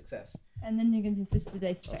them were a success. And then you're going to switch the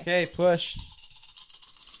dice tray. Okay, push.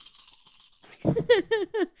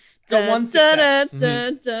 Got one success.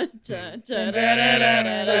 Dun, dun, dun, dun, So dun,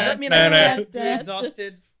 does that mean I will be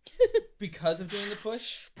exhausted because of doing the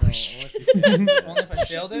push? Only if I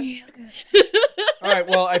failed it? Alright,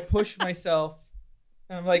 well, I push myself.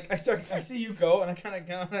 And I'm like, I see you go, and I kind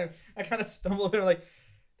of stumble and I'm like,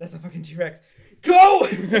 that's a fucking T-Rex. Go!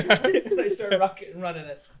 And I start running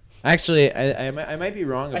it. Actually, I might be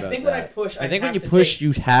wrong about that. I think when I push, I think when you push,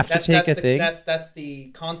 you have to take a thing. That's the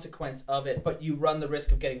consequence of it, but you run the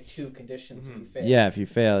risk of getting 2 conditions if you fail. Yeah, if you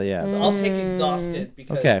fail, yeah. So I'll take exhausted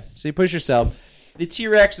because... Okay, so you push yourself. The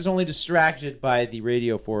T-Rex is only distracted by the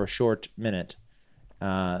radio for a short minute.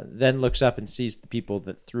 Then looks up and sees the people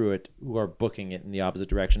that threw it who are booking it in the opposite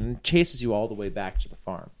direction and chases you all the way back to the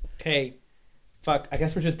farm. Okay, fuck. I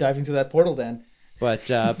guess we're just diving through that portal then. But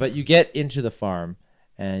you get into the farm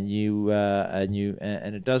and you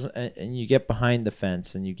get behind the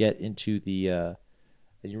fence and you get into the and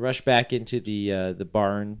you rush back into the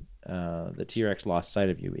barn. The T-Rex lost sight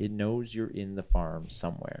of you. It knows you're in the farm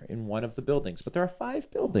somewhere in one of the buildings, but there are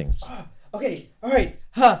 5 buildings. Okay, all right.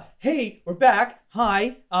 Hey, we're back.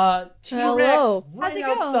 Hi. T-Rex Hello. right How's it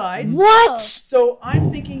go? outside. What? So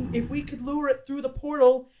I'm thinking if we could lure it through the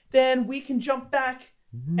portal, then we can jump back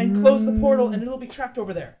and close the portal, and it'll be trapped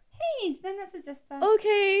over there. Hey, did I not suggest that?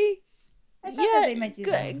 Okay. I thought that they might do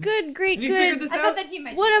that. Good, great, Have you figured good. this I out? thought that he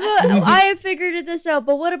might What do that. about? I have figured this out,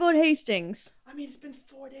 but what about Hastings? I mean, it's been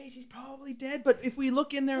 4 days. He's probably dead. But if we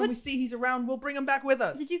look in there and we see he's around, we'll bring him back with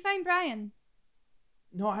us. Did you find Brian?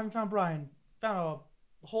 No, I haven't found Brian. Found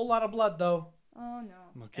a whole lot of blood, though. Oh,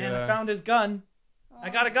 no. Okay. And I found his gun. I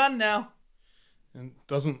got a gun now. And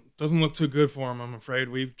doesn't look too good for him, I'm afraid.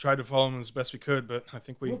 We tried to follow him as best we could, but I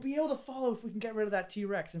think We'll be able to follow if we can get rid of that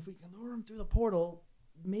T-Rex. If we can lure him through the portal,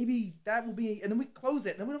 maybe that will be... And then we close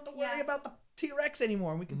it. Then we don't have to worry about the T-Rex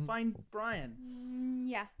anymore. And we can find Brian.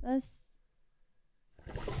 Yeah, let's...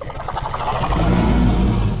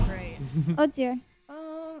 Great. Oh, dear.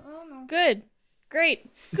 Oh, no. Good.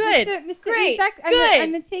 Great. Good. Mr. Great. Isaac, Good.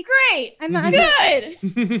 I'm gonna take... Great. I'm Good.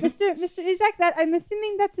 Mr. Isaac, I'm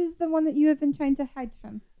assuming that is the one that you have been trying to hide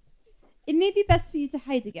from. It may be best for you to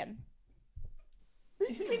hide again.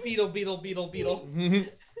 Beetle. He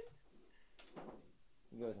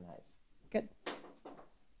goes nice. Good.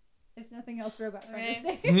 If nothing else, robot friendly.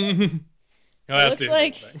 Okay.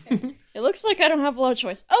 it It looks like I don't have a lot of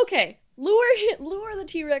choice. Okay, lure the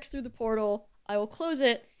T-Rex through the portal. I will close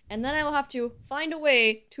it, and then I will have to find a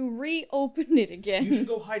way to reopen it again. You should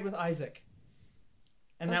go hide with Isaac.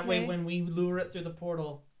 And that way, Okay. when we lure it through the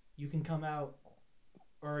portal, you can come out.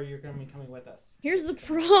 Or you're going to be coming with us. Here's the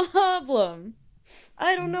problem.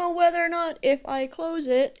 I don't know whether or not if I close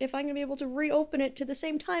it, if I'm gonna be able to reopen it to the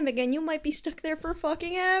same time again. You might be stuck there for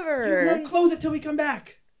fucking You ever. won't close it till we come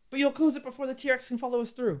back. But you'll close it before the T-Rex can follow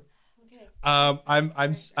us through. I'm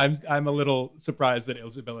a little surprised that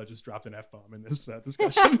Isabella just dropped an F-bomb in this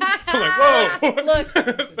discussion. I'm like, whoa! Look,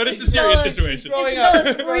 But it's a serious Isabella- situation.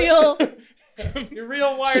 Isabella's real. You're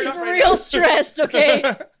real wired She's up right real now. stressed. Okay.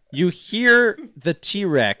 You hear the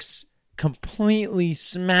T-Rex completely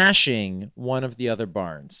smashing one of the other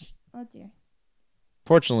barns. Oh, dear.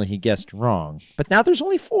 Fortunately, he guessed wrong. But now there's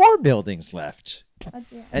only 4 buildings left. Oh,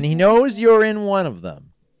 dear. And he knows you're in one of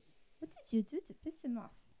them. What did you do to piss him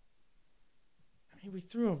off? I mean, we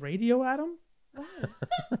threw a radio at him?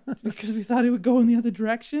 Because we thought it would go in the other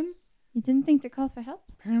direction? You didn't think to call for help?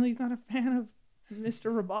 Apparently he's not a fan of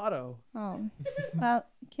Mr. Roboto. Oh. Well,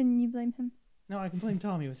 can you blame him? No, I can blame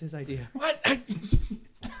Tommy. It was his idea.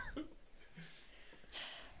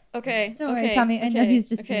 Okay. Don't okay, worry, Tommy. I know okay, he's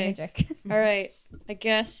just being a okay. jerk. All right. I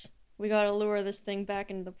guess we gotta lure this thing back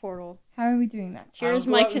into the portal. How are we doing that? Here's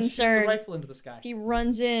Go my out and shoot concern. the rifle into the sky. If he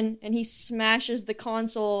runs in and he smashes the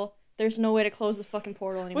console, there's no way to close the fucking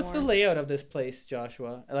portal anymore. What's the layout of this place,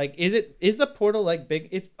 Joshua? Like, is the portal like big?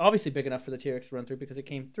 It's obviously big enough for the T-Rex to run through because it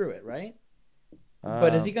came through it, right?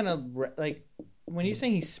 But is he gonna like? When you're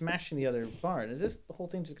saying he's smashing the other barn, is this the whole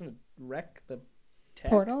thing just gonna wreck the tech?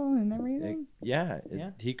 Portal and everything? Yeah, Yeah.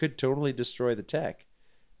 he could totally destroy the tech.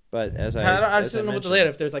 But as I I as just don't know what the mentioned- layout.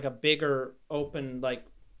 If there's like a bigger open like,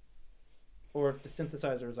 or if the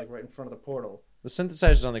synthesizer is like right in front of the portal. The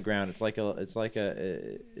synthesizer's on the ground. It's on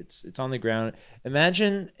the ground.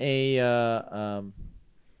 Imagine a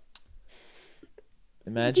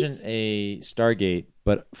Stargate,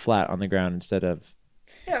 but flat on the ground instead of.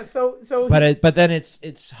 Yeah. So. But then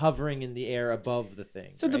it's hovering in the air above the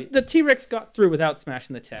thing. So right? the T-Rex got through without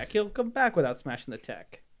smashing the tech. He'll come back without smashing the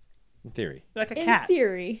tech. In theory. Like a In cat.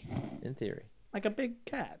 theory. In theory. Like a big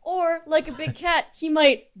cat. Or, like a big cat, he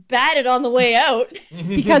might bat it on the way out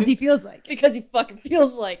Because he feels like. because he fucking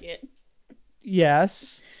feels like it.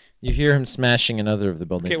 Yes. You hear him smashing another of the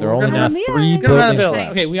buildings. Okay, There are we're only gonna- now Yeah, 3 yeah. Get 'em out of buildings the building.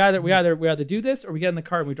 left. Okay, we either do this or we get in the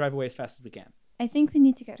car and we drive away as fast as we can. I think we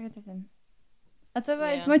need to get rid of him.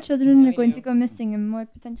 Otherwise, Yeah. more children Yeah, are we going do. to go missing and more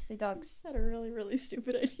potentially dogs. I had a really, really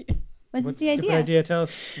stupid idea. What's What's the stupid idea? idea? Tell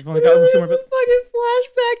us. We've only got two more. There's a fucking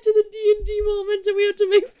flashback to the D&D moment and we have to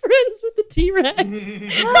make friends with the T-Rex.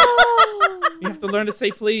 You have to learn to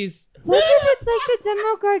say please. What if it's like the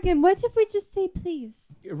Demogorgon? What if we just say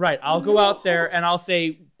please? Right. I'll go out there and I'll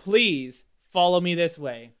say please follow me this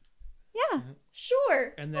way, Yeah.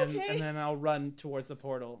 Sure. and then okay. and then I'll run towards the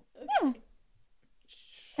portal. Yeah.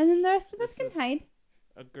 And then the rest of us can hide.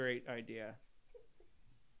 A great idea.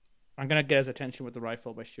 I'm gonna get his attention with the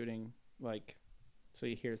rifle by shooting so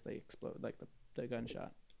he hears they explode like the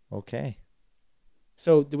gunshot. Okay.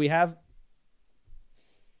 So do we have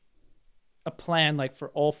a plan for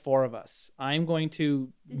all 4 of us? I'm going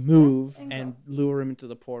to Distract move and and go. lure him into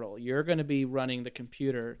the portal. You're going to be running the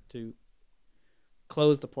computer to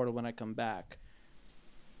close the portal when I come back.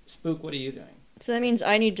 Spook, what are you doing? So that means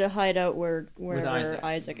I need to hide out wherever Isaac.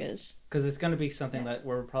 Isaac is. Because it's going to be something Yes. that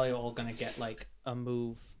we're probably all going to get a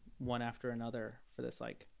move one after another for this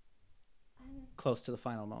close to the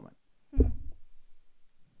final moment.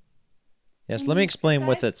 Yes, let me explain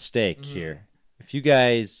what's at stake here. If you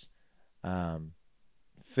guys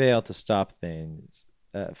fail to stop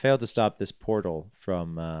this portal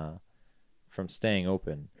from staying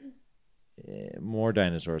open, more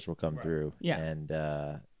dinosaurs will come through, Yeah.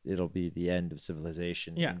 and it'll be the end of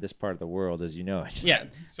civilization Yeah. in this part of the world as you know it. Yeah.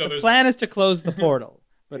 So the there's- plan is to close the portal,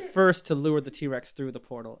 but first to lure the T-Rex through the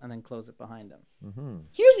portal and then close it behind him. Mm-hmm.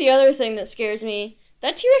 Here's the other thing that scares me.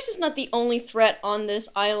 That T-Rex is not the only threat on this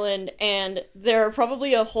island, and there are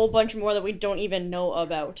probably a whole bunch more that we don't even know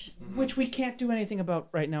about. Which we can't do anything about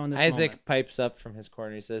right now in this Isaac moment. pipes up from his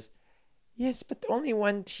corner. He says, "Yes, but only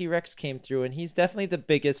one T-Rex came through, and he's definitely the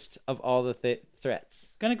biggest of all the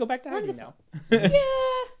threats." Gonna go back to hiding now. Yeah.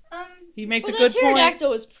 He makes Well, a that good point.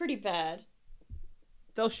 pterodactyl is pretty bad.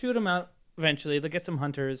 They'll shoot him out eventually. They'll get some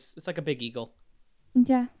hunters. It's like a big eagle.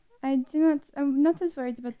 Yeah. I'm not as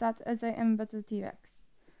worried about that as I am about the T-Rex.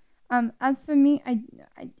 As for me, I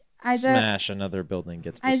either Smash! Another building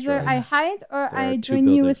gets destroyed. either I hide or there I are 2 join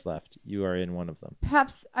you buildings with. left. You are in one of them.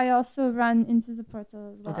 Perhaps I also run into the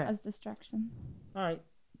portal as well Okay. as distraction. All right.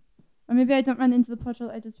 Or maybe I don't run into the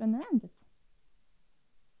portal, I just run around it.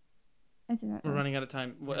 I do not We're know. running out of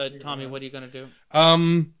time. Tommy, what are you gonna do?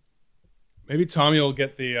 Maybe Tommy will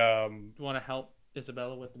get the. Do you want to help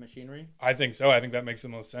Isabella with the machinery? I think so. I think that makes the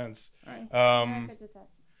most sense. All right. I'm not.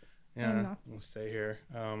 Yeah, not. we'll stay here.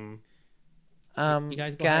 You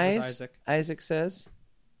guys go ahead with Isaac. Isaac says,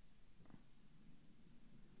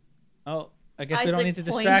 Oh, I guess we don't Isaac need to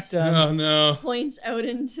distract points. him. Oh no! Points out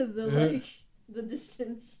into the the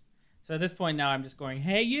distance. So at this point now, I'm just going,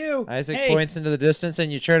 "Hey, you!" Isaac Hey! points into the distance,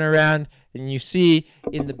 and you turn around, and you see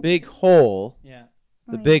in the big hole, Yeah.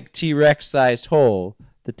 the big T-Rex sized hole,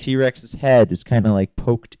 the T-Rex's head is kind of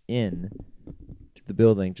poked in to the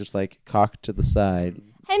building, just cocked to the side.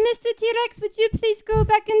 Hey, Mr. T-Rex, would you please go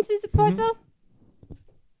back into the portal?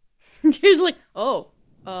 He's like, oh,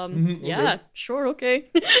 yeah, sure, okay.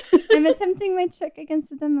 I'm attempting my check against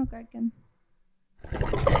the Demogorgon. I'm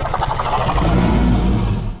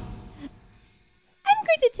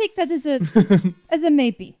going to take that as a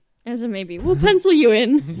maybe. As a maybe. We'll pencil you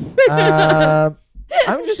in. I'm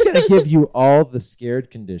just gonna give you all the scared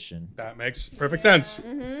condition, That makes perfect sense.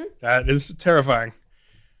 That is terrifying.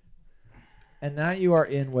 and now you are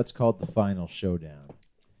in what's called the final showdown.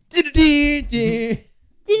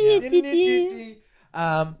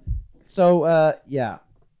 Yeah,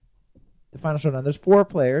 the final showdown. There's 4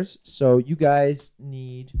 players, so you guys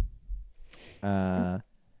need four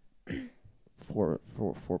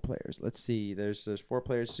players. Let's see. There's 4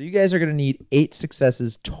 players, so you guys are gonna need 8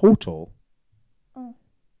 successes total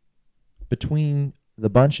between the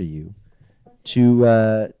bunch of you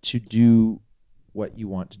to do what you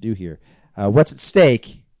want to do here. What's at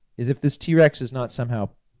stake is if this T-Rex is not somehow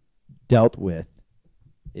dealt with,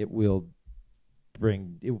 it will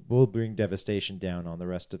bring devastation down on the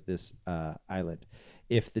rest of this island.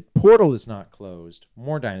 If the portal is not closed,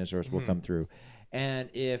 more dinosaurs will come through. And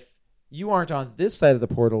if you aren't on this side of the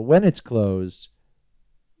portal when it's closed,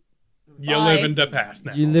 You Bye. live in the past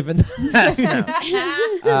now. you live in the past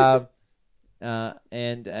now.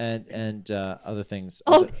 And other things.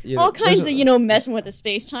 all There's kinds of, messing with the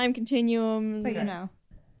space-time continuum. But you know.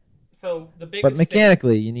 So the biggest. But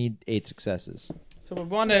mechanically, you need 8 successes. So we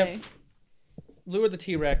want to Okay. lure the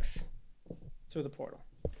T-Rex through the portal.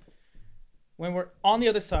 When we're on the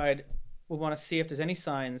other side, we want to see if there's any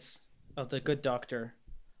signs of the good doctor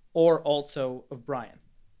or also of Brian.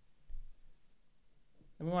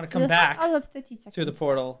 And we want to come back all of 30 seconds. through the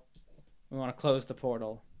portal. We want to close the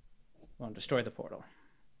portal. We want to destroy the portal.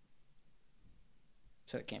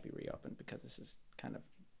 So it can't be reopened because this is kind of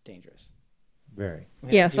dangerous. Very. We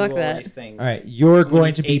have Yeah, to do fuck all that. these things. All right, you're We going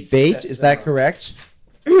need to be 8 bait. successes Is that in a row. correct?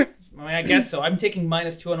 I mean, I guess so. I'm taking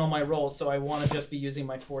 -2 on all my rolls, so I want to just be using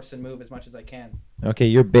my force and move as much as I can. Okay,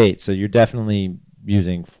 you're bait, so you're definitely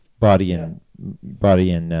using body and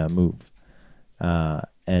move,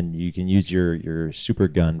 and you can use your super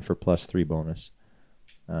gun for +3 bonus.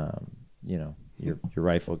 Your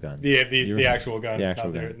rifle gun. The actual gun, the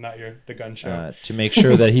actual not, gun. not the gun show. To make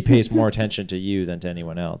sure that he pays more attention to you than to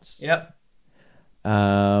anyone else. Yep.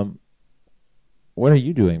 What are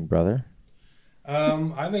you doing, brother?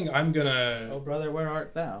 I think I'm gonna. Oh, brother, where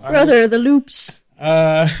art thou? Brother, the loops.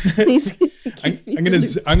 I'm Please give me the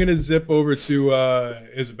loops. gonna zip over to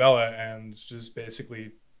Isabella and just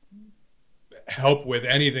basically help with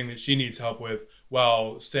anything that she needs help with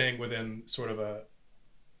while staying within sort of a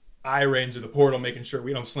eye range of the portal, making sure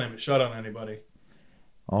we don't slam it shut on anybody.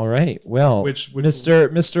 All right. Well, Which-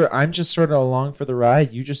 Mr. I'm just sort of along for the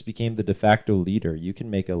ride. You just became the de facto leader. You can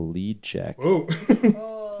make a lead check. Oh,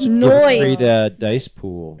 Noise. Create a dice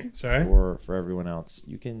pool Sorry? for everyone else.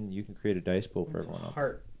 You can create a dice pool for everyone else.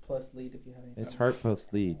 Heart plus lead if you have any. It's heart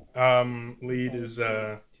plus lead. lead is 2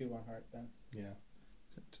 on heart then. yeah.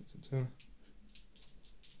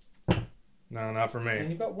 No, not for And me.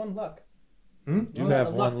 you've got 1 luck. You Well, have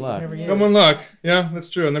that 1 luck, that you never Got use. 1 luck. Yeah, that's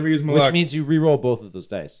true. I never use my which luck. means you re-roll both of those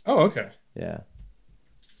dice. Oh, okay. Yeah.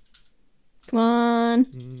 Come on.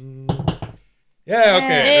 Yeah, okay.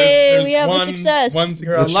 Hey, there's we have a one, success. One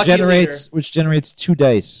You're a success. lucky Which generates 2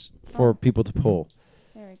 dice for people to pull.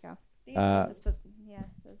 There we go. Uh, Let's put,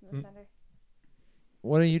 those in the center.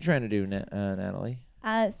 What are you trying to do, Natalie?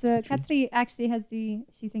 So Katri actually has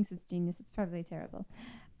she thinks it's genius. It's probably terrible.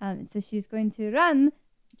 So she's going to run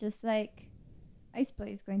just like Ice Boy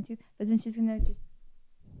is going to, but then she's going to just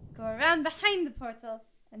go around behind the portal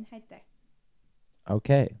and hide there.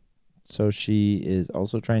 Okay. So she is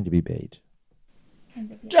also trying to be bait.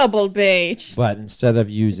 Kind of, yeah. Double bait. But instead of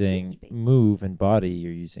using Sneaky bait. move and body,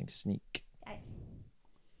 you're using sneak. Aye.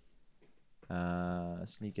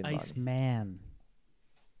 Sneak and Ice body. man.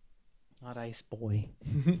 Not ice boy.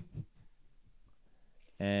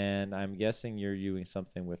 And I'm guessing you're doing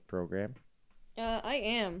something with program. I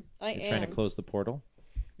am. You're trying to close the portal.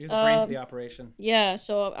 You're the brains of the operation. Yeah,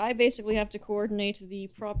 so I basically have to coordinate the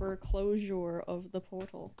proper closure of the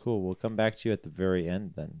portal. Cool. We'll come back to you at the very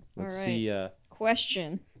end then. Let's All right. see.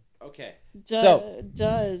 Question. Okay.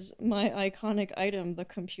 Does my iconic item, the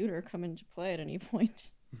computer, come into play at any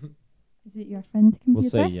point? Is it your friend computer? We'll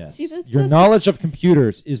say yes. See, this Your doesn't- knowledge of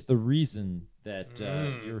computers is the reason that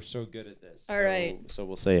you're so good at this. All right. So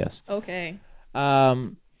we'll say yes. Okay.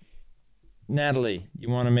 Natalie, you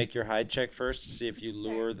want to make your hide check first to see if you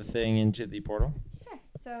Sure. lure the thing into the portal? Sure.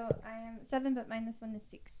 So I am 7, but -1 is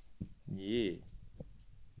 6. Yeah.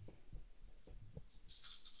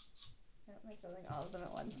 I don't like rolling all of them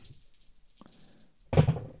at once.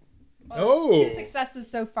 Oh. 2 successes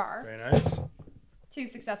so far. Very nice. 2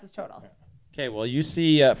 successes total. Okay, well, you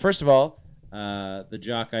see, first of all, the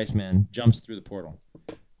Jock Iceman jumps through the portal.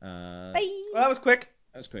 Bye. Well, that was quick.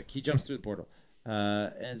 That was quick. He jumps through the portal.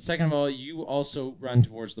 And second of all, you also run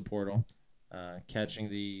towards the portal, catching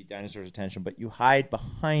the dinosaur's attention, but you hide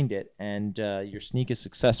behind it, and your sneak is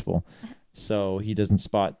successful. So he doesn't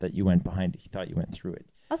spot that you went behind it. He thought you went through it.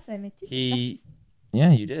 Also, I made 2 He- successes.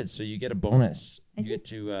 Yeah, you did. So you get a bonus. I You did. get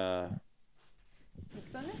to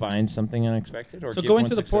Sneak bonus? find something unexpected, or So give going one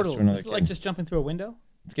through the success portal, to another is it kid. like just jumping through a window?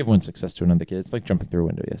 Let's give one success to another kid. It's like jumping through a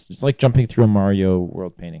window, yes. It's like jumping through a Mario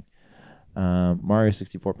World painting. Mario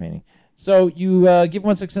 64 painting. So you give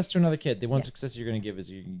one success to another kid. The one Yes. success you're going to give is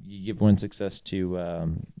you give one success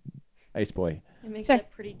to Ice Boy. It makes Sure. that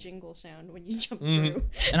pretty jingle sound when you jump Mhm. through.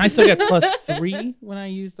 And I still get +3 when I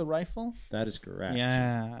use the rifle? That is correct.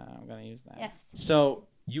 Yeah, I'm going to use that. Yes. So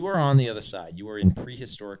you are on the other side. You are in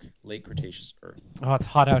prehistoric late Cretaceous Earth. Oh, it's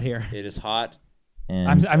hot out here. It is hot.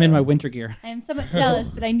 And, I'm in my winter gear. I am somewhat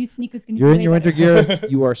jealous, but I knew Sneak was going to be You're in way your winter better. gear.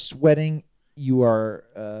 You are sweating. You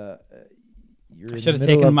are. You're I in should the have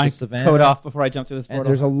middle taken of my the savannah. coat off before I jumped through this And portal.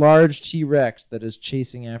 there's a large T-Rex that is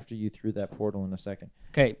chasing after you through that portal in a second.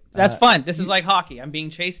 Okay, that's Uh, fun. This is like hockey. I'm being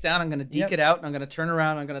chased down. I'm going to deke Yep. it out, and I'm going to turn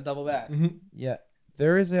around. And I'm going to double back. Yeah.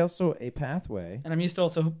 There is also a pathway. And I'm used to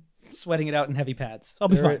also sweating it out in heavy pads. So I'll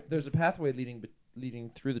be fine. There's a pathway leading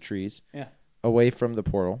through the trees. Yeah. Away from the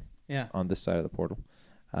portal. Yeah. On this side of the portal.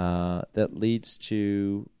 that leads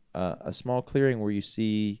to a small clearing where you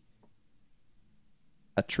see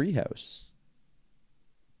a treehouse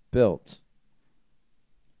built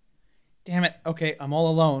Damn it. Okay, I'm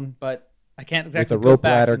all alone, but I can't with exactly a go rope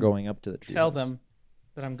back ladder and going up to the treehouse. tell them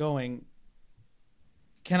that I'm going.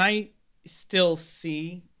 Can I still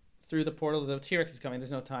see through the portal? The T-Rex is coming.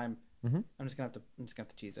 There's no time. Mhm. I'm just gonna have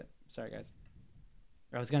to cheese it. Sorry, guys.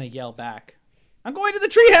 Or I was gonna yell back. I'm going to the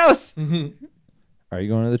treehouse. Are you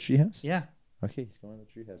going to the treehouse? Yeah, Okay, he's going to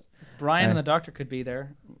the treehouse. Brian and Uh, the doctor could be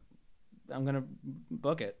there. I'm gonna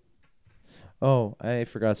book it, Oh, I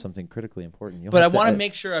forgot something critically important. but I want to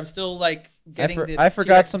make sure I'm still like getting. I the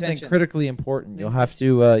forgot T-Rex something attention. critically important. You'll have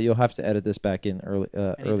to edit this back in I need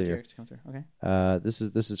the earlier. T-Rex to come through. Okay.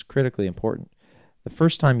 This is critically important. The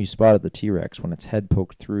first time you spotted the T-Rex, when its head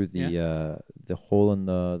poked through the hole in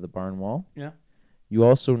the barn wall, Yeah. you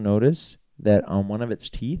also notice that on one of its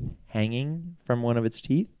teeth, hanging from one of its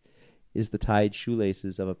teeth, is the tied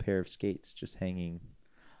shoelaces of a pair of skates just hanging.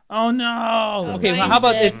 Oh no! Okay, so Ryan's how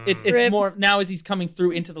about dead. it's Rip. more now as he's coming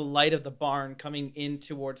through into the light of the barn, coming in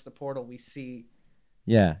towards the portal. We see.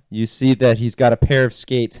 Yeah, you see that he's got a pair of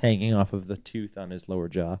skates hanging off of the tooth on his lower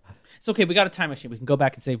jaw. It's okay. We got a time machine. We can go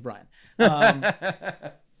back and save Brian.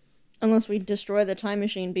 Unless we destroy the time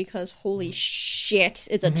machine because holy shit,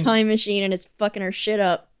 it's a time machine and it's fucking our shit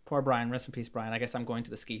up. Poor Brian. Rest in peace, Brian. I guess I'm going to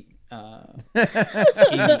the ski.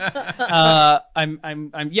 Ski meet. Yeah.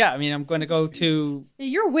 I mean, I'm going to go to.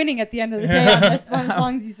 You're winning at the end of the day on this one as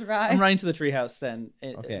long as you survive. I'm running to the treehouse then.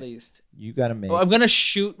 Okay. At least. You got to make. Oh, I'm going to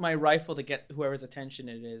shoot my rifle to get whoever's attention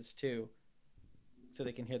it is too, so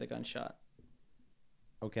they can hear the gunshot.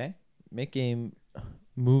 Okay. Make a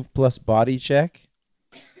move plus body check.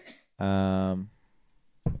 So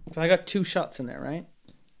I got 2 shots in there, right?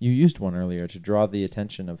 You used one earlier to draw the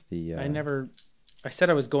attention of the. I said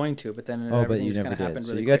I was going to, but then but everything you just never kind of happened did.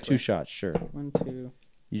 So really you got quickly. 2 shots, sure. 1, 2.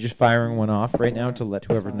 You're just firing one off right now to let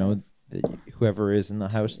whoever know that whoever is in the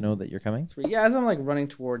house know that you're coming. 3. Yeah, as I'm like running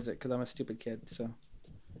towards it because I'm a stupid kid. So,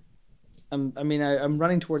 I'm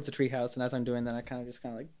running towards the treehouse, and as I'm doing that, I kind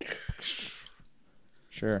of like.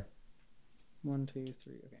 Sure. 1, 2,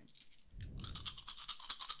 3. Okay.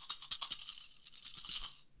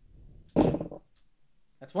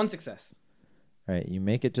 That's 1 success. All right, you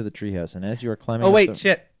make it to the treehouse, and as you are climbing. Oh up wait, the...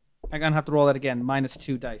 shit! I'm gonna have to roll that again.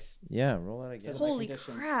 -2 dice. Yeah, roll that again. Holy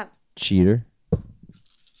conditions. crap. Cheater. Because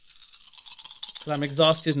I'm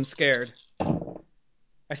exhausted and scared.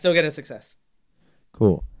 I still get a success.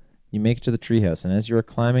 Cool. You make it to the treehouse, and as you are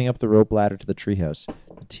climbing up the rope ladder to the treehouse,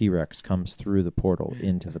 the T-Rex comes through the portal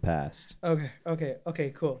into the past.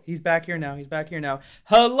 Okay, cool. He's back here now.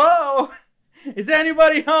 Hello? Is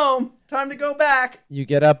anybody home? Time to go back. You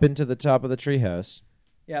get up into the top of the treehouse,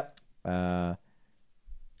 Yep.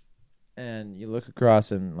 and you look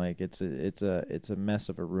across, and like it's a mess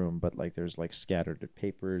of a room, but like there's like scattered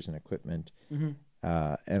papers and equipment, Mm-hmm.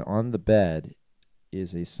 and on the bed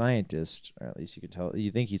is a scientist, or at least you can tell.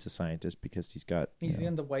 You think he's a scientist because he's got. He's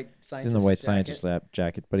in the white scientist. He's in the white jacket. scientist lab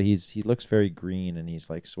jacket, but he looks very green, and he's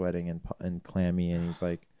like sweating and clammy, and he's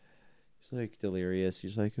like delirious.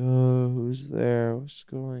 He's like, "Oh, who's there? What's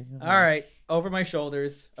going on?" All right, over my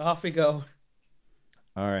shoulders. Off we go.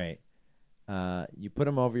 All right. You put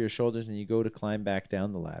him over your shoulders, and you go to climb back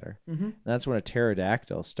down the ladder. Mm-hmm. And that's when a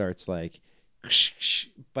pterodactyl starts like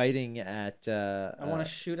biting at. I want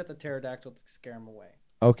to shoot at the pterodactyl to scare him away.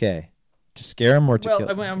 Okay, to scare him or to Well, kill.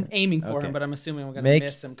 I mean, I'm aiming for Okay. him, but I'm assuming I'm gonna Make-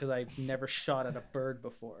 miss him because I've never shot at a bird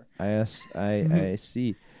before. I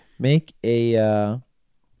see. Make a.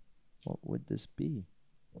 What would this be?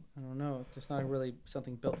 I don't know. It's just not really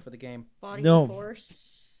something built for the game. Body No.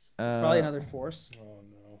 force. Probably another force. Oh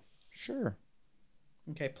no. Sure.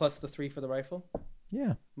 Okay, plus the 3 for the rifle,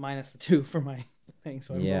 Yeah. minus the 2 for my thing.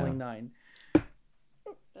 So I'm Yeah. rolling 9.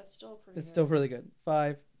 That's still pretty It's good. still really good.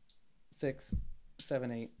 5, 6, 7,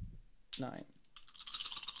 8, 9.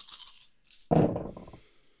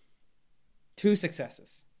 2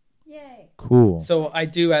 successes. Yay. Cool. So I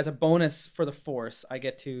do, as a bonus for the force, I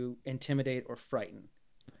get to intimidate or frighten.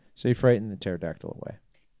 So you frighten the pterodactyl away.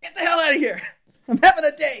 Get the hell out of here! I'm having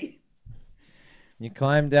a day! You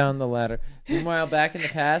climb down the ladder. Meanwhile, back in the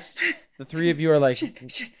past, the 3 of you are like,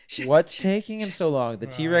 "What's taking him so long?" The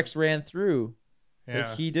T-Rex ran through, Yeah.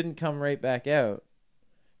 but he didn't come right back out.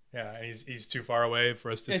 Yeah, and he's too far away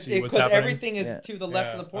for us to It's see what's because happening. everything is Yeah. to the left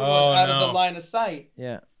Yeah. of the portal, Oh, out of no. the line of sight.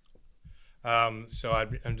 Yeah. So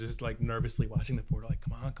I'm just like nervously watching the portal, like,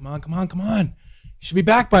 come on. You should be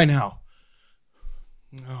back by now.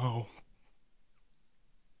 No.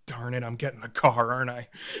 Darn it, I'm getting the car, aren't I?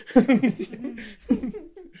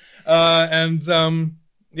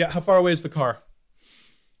 Yeah, how far away is the car?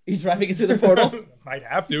 Are you driving it through the portal? Might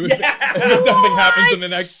have to if nothing happens in the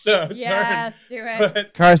next turn. Yes, do it.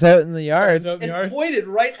 But Car's out in the yard. It's out in the It yard. pointed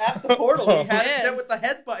right at the portal. We had it Yes. set with the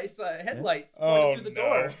headlights Oh, pointed through the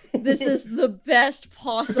door. This is the best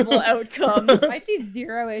possible outcome. I see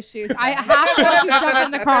 0 issues. I have to let you jump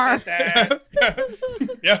in the car.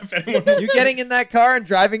 Yeah, if anyone wants You getting in that car and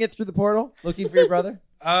driving it through the portal, looking for your brother?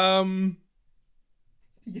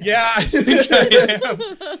 Yeah, I think I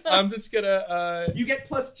am. I'm just gonna. You get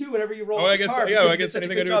 +2 whenever you roll. Oh, I the guess- car yeah, because I you guess did such a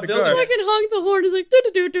anything good I do with job the building car. I it. can honk the horn. It's like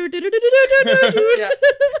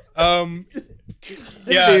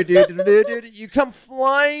Yeah. Yeah. You come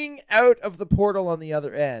flying out of the portal on the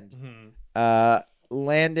other end,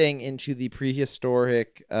 landing into the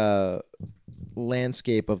prehistoric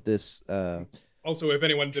landscape of this Also, if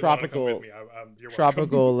anyone did want to come Tropical- with me, you're welcome.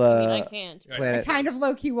 tropical I mean, I can't. I planet. kind of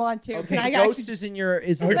low key want to. Okay, I Ghost is in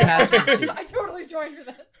the passenger seat. I totally joined for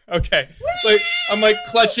this. Okay, like I'm like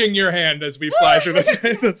clutching your hand as we fly through this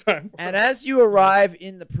the time. And as you arrive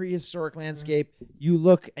in the prehistoric landscape, you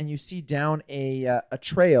look and you see down a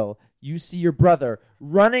trail. You see your brother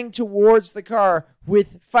running towards the car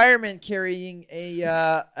with firemen carrying a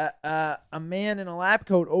man in a lab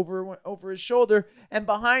coat over his shoulder, and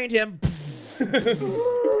behind him.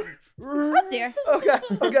 Oh dear. Oh god!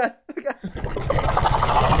 Oh god! Oh god!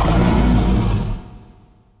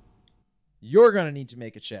 You're gonna need to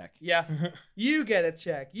make a check, Yeah, you get a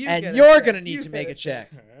check. You and get a you're check. gonna need You to get make a check,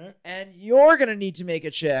 Alright. and you're gonna need to make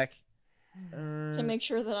a check. To make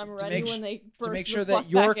sure that I'm ready make when they burst to make the sure fuck that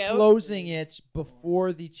you're back out. closing it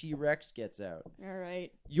before the T-Rex gets out. All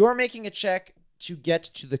right. You're making a check to get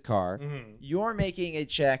to the car. Mhm. You're making a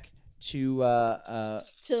check to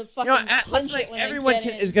To fucking you know, let's clinch make it when everyone I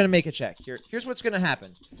get is going to make a check. Here's what's going to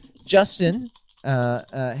happen. Justin,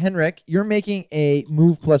 Henrik, you're making a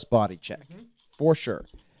move plus body check for sure.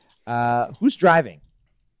 Who's driving?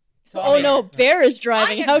 Oh no, Bear is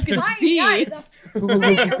driving. How could this be? I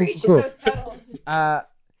am reaching those pedals.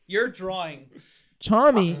 You're drawing.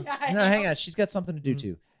 Tommy, Yeah, I no, know. hang on. She's got something to do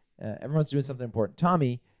too. Everyone's doing something important.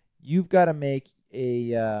 Tommy, you've got to make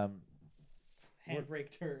a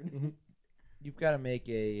Handbrake turn. you've got to make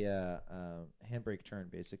a handbrake turn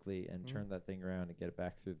basically, and turn that thing around and get it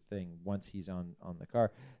back through the thing once he's on the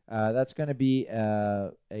car. That's going to be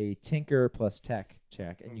a tinker plus tech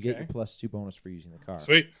check, and you get your Okay. +2 bonus for using the car.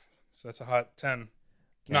 Sweet. So that's a hot 10. Okay.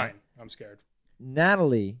 9. I'm scared.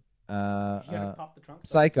 Natalie, You gotta pop the trunk.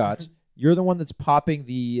 Psychot, you're the one that's popping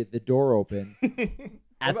the door open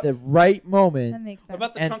at the right That moment. makes sense. What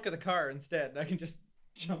about the And- trunk of the car instead? I can just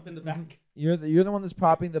jump in the back. You're the one that's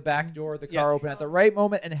popping the back door of the car Yeah. open at the right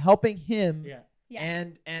moment and helping him Yeah. Yeah.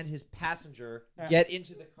 and his passenger Yeah. get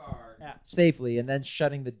into the car Yeah. safely, and then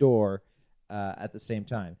shutting the door at the same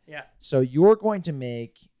time. Yeah. So you're going to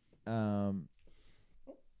make,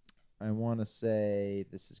 I want to say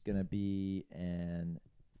this is going to be an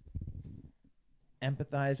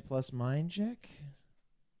empathize plus mind check.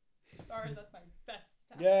 Sorry, that's my best.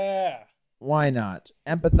 Yeah. Why not?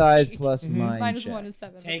 Empathize 8. plus mind Minus check 1 is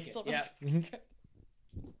 7. but Take it's it, still yeah.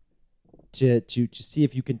 to see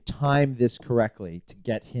if you can time this correctly to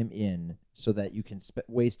get him in, so that you can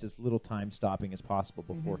waste as little time stopping as possible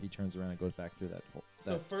before he turns around and goes back through that hole.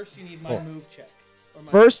 So first you need my Cool. move check. Or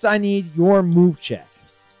my- First, I need your move check.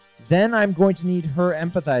 Then I'm going to need her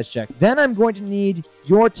empathize check. Then I'm going to need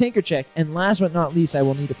your tinker check. And last but not least, I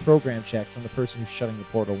will need a program check from the person who's shutting the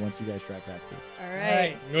portal once you guys drive back through. All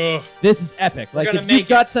Right. right. Ugh. This is epic. We're Like, gonna if make you've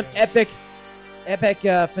got it. some epic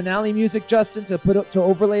finale music, Justin, to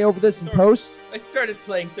overlay over this in Sure. post, I started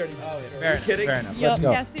playing 30 minutes ago. fair Are you kidding? fair enough. Yup. Let's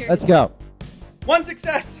go. Yeah, seriously. Let's go. One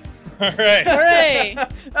success. All right. Hooray!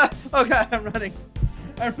 Oh god, I'm running.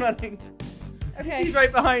 I'm running. Okay. He's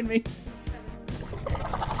right behind me.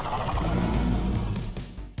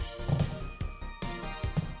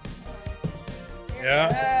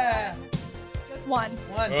 Yeah. Just 1.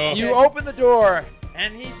 One. Oh. You open the door,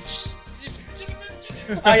 and he.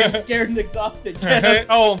 I am scared and exhausted. Get us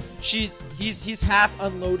home. He's half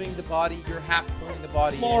unloading the body. You're half pulling the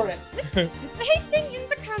body. Floor in. it. Mr. Hastings in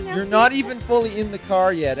the car now. You're not please. even fully in the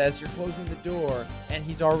car yet as you're closing the door, and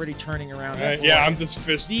he's already turning around. All right, yeah, I'm just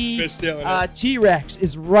fist sailing it. T-Rex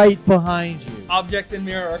is right behind you. Objects in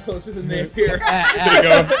mirror are closer than they appear.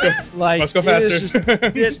 Go. Like, Must go it is faster.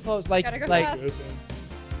 just this close. Like, Gotta go like fast.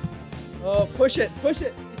 Oh, push it. Push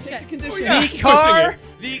it. Take Check. the condition. yeah. the car. Pushing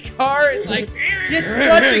The car is like. It's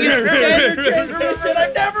clutching its standard transmission.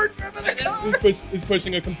 I've never driven a car. Is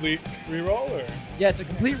pushing a complete reroll or? Yeah, it's a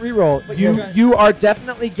complete reroll. But You you're gonna- you are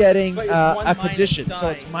definitely getting But it's one a minus condition, so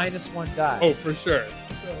die. it's -1 die. Oh, for sure.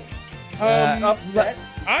 Uh, Upset.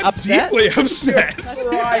 I'm Upset? deeply upset.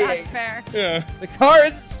 That's fair. Yeah. The car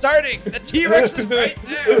isn't starting. The T-Rex is right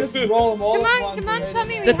there. Roll them all Come at on, once, come on, right?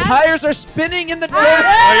 Tommy. We The have tires are spinning in the dirt.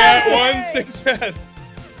 I got one success.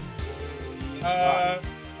 I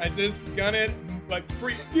just gun it. Like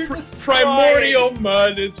primordial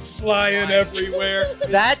mud is flying everywhere.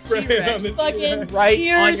 That Spraying T-Rex on the Fucking T-Rex. right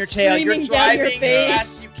tears on your tail. You're streaming down your driving as fast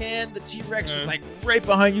face. as you can. The T-Rex is like right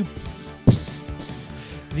behind you.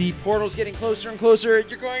 The portal's getting closer and closer.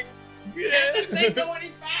 You're going. Can this thing go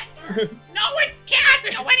any faster? No, it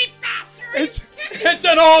can't go any faster. It's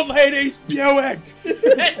an old lady's Buick.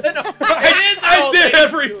 I did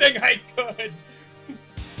everything I could.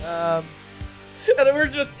 And we're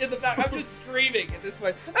just in the back. I'm just screaming at this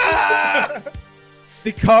point. Ah!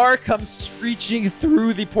 The car comes screeching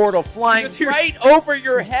through the portal, flying Just hear- right over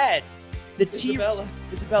your head. The Isabella.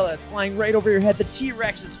 Isabella, flying right over your head. The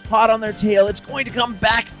T-Rex is hot on their tail. It's going to come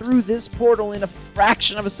back through this portal in a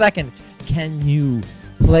fraction of a second. Can you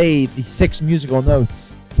play the 6 musical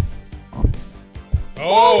notes?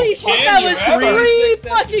 Holy shit, that was ever? 3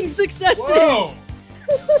 fucking successes!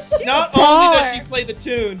 Whoa. Not only does she play the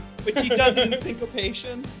tune, but she does it in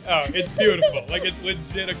syncopation. Oh, it's beautiful. Like it's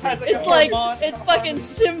legit a Has good It's Yeah. like, Harmon- it's fucking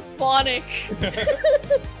symphonic.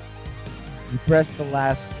 You press the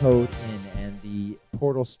last code in, and the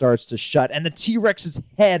portal starts to shut, and the T-Rex's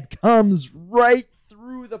head comes right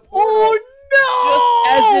through the portal.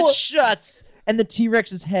 Oh Just as it shuts, and the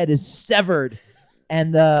T-Rex's head is severed,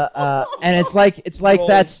 and the and it's like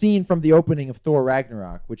that scene from the opening of Thor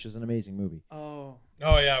Ragnarok, which is an amazing movie. Oh.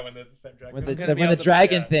 Oh yeah, when the dragon. When gonna the be when able the to-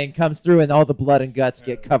 dragon yeah. thing comes through and all the blood and guts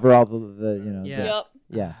get cover all the Yeah. Yep.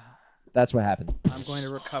 yeah, that's what happens. I'm going to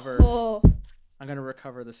recover. Oh. I'm going to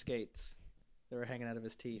recover the skates that were hanging out of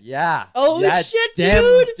his teeth. Yeah. Holy Yeah, shit, damn,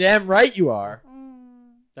 dude! Damn right you are.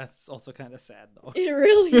 That's also kind of sad, though. It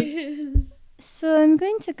really is. So I'm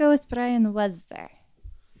going to go with Brian was there.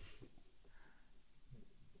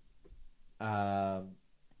 Mr.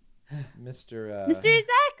 Mr. Isaac,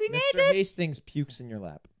 we made Mr. it. Hastings pukes in your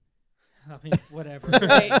lap. I mean, whatever.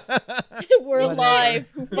 Right. We're Whatever. alive.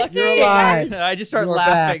 Who fucking You're cares? alive. I just start You're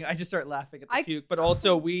laughing. back. I just start laughing at the I- puke. But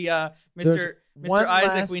also, we, There's Mr. one Isaac,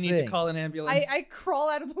 last we need thing. to call an ambulance. I crawl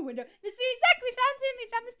out of the window. Mr. Isaac, we found him. We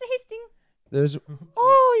found Mr. Hastings. There's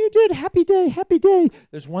you did happy day.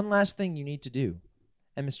 There's one last thing you need to do,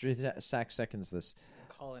 and Mr. Sack seconds this.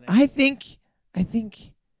 Call an I think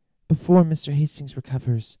before Mr. Hastings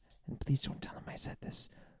recovers, and please don't tell him I said this,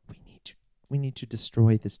 we need to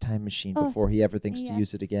destroy this time machine Oh, before he ever thinks to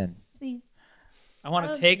use it yes. again. Please. I want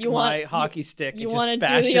to Oh, take you my want- hockey stick you and wanna just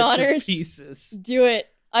do bash the it honors? to pieces. Do it.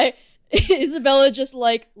 Isabella just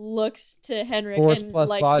like looks to Henrik Force and plus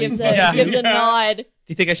like body gives plus a gives a Yeah. nod. Do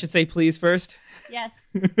you think I should say please first?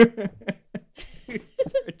 Yes.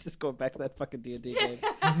 Just going back to that fucking D&D game.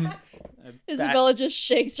 Isabella just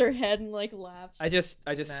shakes her head and like laughs. I just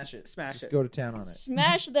Smash it. Smash Just it. go to town on it.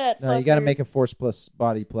 Smash that. No, you got to fucker. make a force plus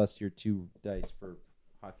body plus your 2 dice for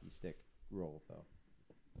hockey stick roll though.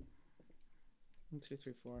 1, 2,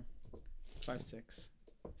 3, 4, 5, 6,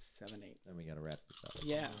 7, 8. Then we got to wrap this up.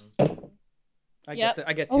 Yeah. I Yep.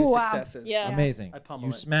 get 2 Oh, wow. successes. Yeah. Amazing. I pummel You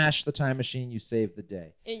it. smash the time machine. You save the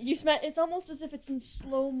day. It's almost as if it's in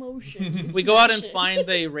slow motion. You We go out smash and it. find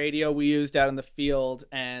the radio we used out in the field,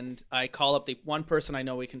 and I call up the one person I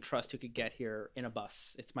know we can trust who could get here in a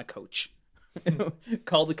bus. It's my coach.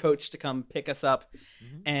 Call the coach to come pick us up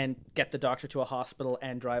and get the doctor to a hospital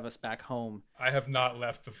and drive us back home. I have not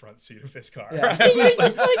left the front seat of this car. You're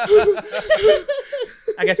just like,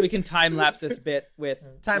 I guess we can time lapse this bit with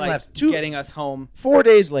Time like, lapse. Two- getting us home. 4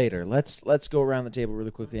 days later, let's go around the table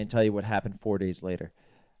really quickly and tell you what happened 4 days later.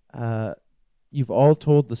 You've all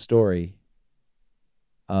told the story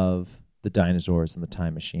of the dinosaurs and the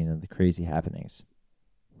time machine and the crazy happenings.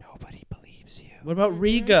 Nobody believes you. What about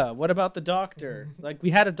Riga? What about the doctor? Like we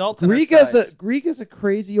had adults. Riga's a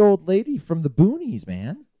crazy old lady from the boonies,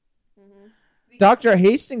 man. Dr.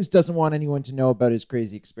 Hastings doesn't want anyone to know about his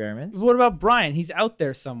crazy experiments. What about Brian? He's out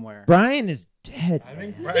there somewhere. Brian is dead. I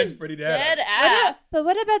think man. Brian's pretty dead. dead ass. But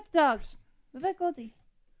what about the dogs? What about Goldie?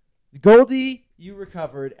 Goldie, you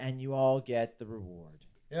recovered, and you all get the reward.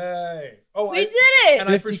 Yay! Oh, We did it. And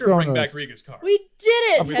I for 50 sure bring Chronos. back Riga's car. We did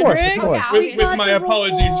it, Of course, Henrik. of course. We With got my the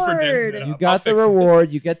apologies for reward. dimming it You up. got I'll the fix it.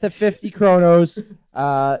 reward. You get the 50 Chronos.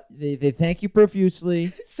 They thank you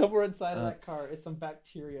profusely. Somewhere inside of that car is some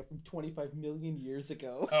bacteria from 25 million years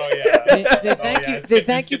ago. Oh yeah. They thank you. They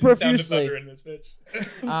thank you profusely. In this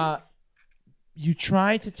bitch. You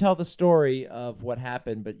try to tell the story of what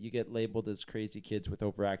happened, but you get labeled as crazy kids with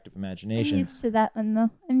overactive I'm imaginations. used to that one though.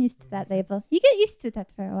 I'm used to that label. You get used to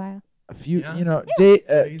that for a while. a few, Yeah.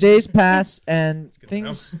 days pass and That's good to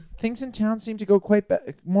know. things in town seem to go quite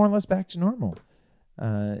more or less back to normal.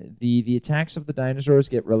 The attacks of the dinosaurs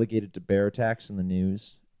get relegated to bear attacks in the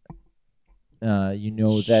news.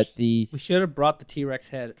 That the We should have brought the T-Rex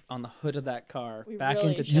head on the hood of that car We back really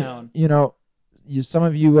into should. town. some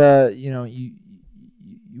of you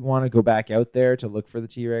you want to go back out there to look for the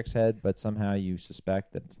T-Rex head, but somehow you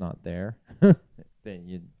suspect that it's not there.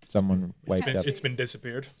 Then someone wiped up. It's been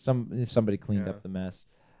disappeared. Somebody cleaned Yeah. up the mess.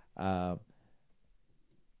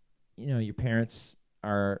 Your parents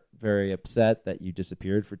are very upset that you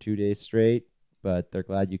disappeared for 2 days straight, but they're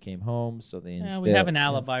glad you came home. So they instead. We have an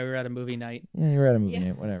alibi. We were at a movie night. Yeah, you were at a movie Yeah.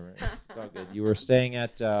 night. Whatever. It's all good. You were staying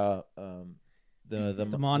at the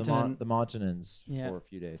Montanan. Montanans Yeah. for a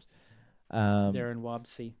few days. They're in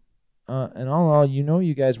Wabsy. And all in all,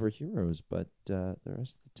 you guys were heroes, but the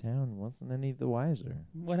rest of the town wasn't any the wiser.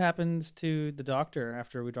 What happens to the doctor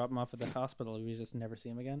after we drop him off at the hospital? We just never see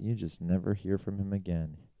him again. You just never hear from him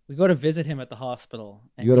again. We go to visit him at the hospital,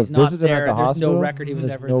 and You go to he's not visit him there. at the There's hospital. no record he was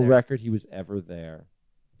There's ever no there. record he was ever there.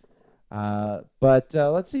 But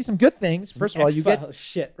let's see some good things. First of all, you X-Files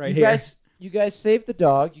shit right you here. You guys saved the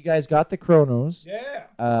dog. You guys got the Chronos.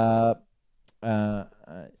 Yeah.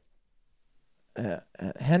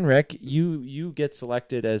 Henrik, you get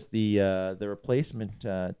selected as the replacement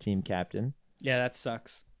team captain. Yeah, that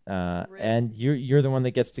sucks. And you're the one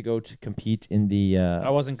that gets to go to compete in the I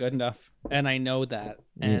wasn't good enough, and I know that.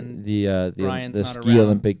 And the Brian's the not ski around.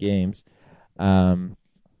 Olympic Games. That's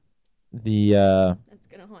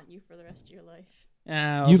gonna haunt you for the rest of your life.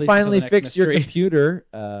 at You least finally until the next fix your mystery. computer.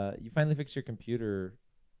 You finally fix your computer.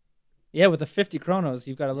 Yeah, with the 50 Chronos,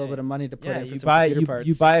 you've got a little Yeah. bit of money to put Yeah, in for you some buy computer parts.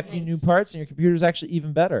 you buy a few new Nice. parts, and your computer's actually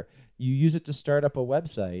even better. You use it to start up a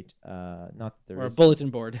website. Not that there or a is- bulletin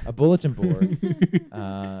board. a bulletin board.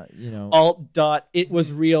 Alt dot it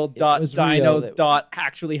was real dot was real, dinos that- dot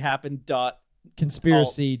actually happened dot.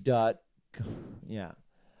 conspiracy dot. Yeah.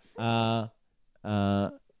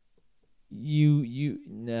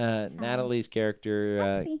 Natalie's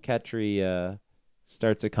character Katri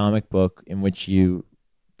starts a comic book in which you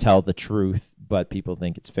tell the truth, but people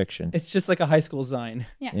think it's fiction. It's just like a high school Zine.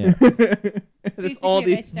 Yeah. Yeah. It's Basically all a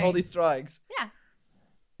these story. all these drawings.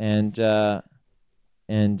 And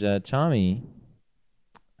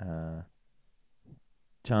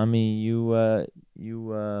Tommy, you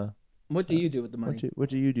What do you do with the money? what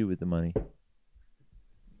do you do with the money?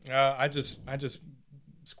 I just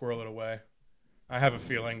squirrel it away. I have a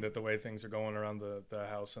feeling that the way things are going around the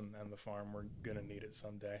house and the farm, we're gonna need it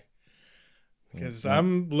someday. Because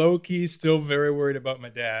I'm low key still very worried about my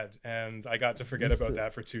dad, and I got to forget about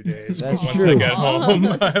that for 2 days. But That's once true. I get home,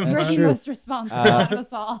 That's We're the true. most responsible out of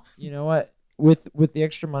us all. You know what? With the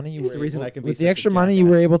extra money you It's were the reason able, I can be with the such a extra money you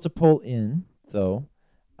were jackass. able to pull in, though,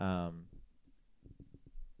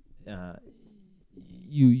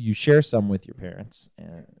 you share some with your parents,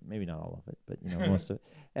 maybe not all of it, but most of it,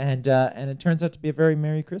 and it turns out to be a very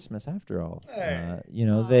Merry Christmas after all. Hey.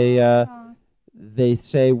 They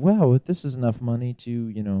say, well, this is enough money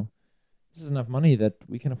to this is enough money that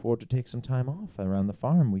we can afford to take some time off around the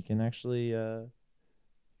farm. We can actually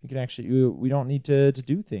we don't need to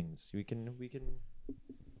do things. You can.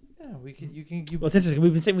 Well, it's interesting.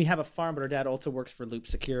 We've been saying we have a farm, but our dad also works for Loop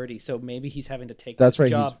Security, so maybe he's having to take That's this right,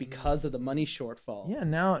 job he's- because of the money shortfall. Yeah,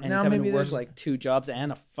 now and he's now having maybe to work there's like 2 jobs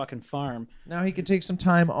and a fucking farm. now he can take some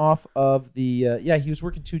time off of the he was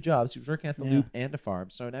working 2 jobs. He was working at the Yeah. Loop and a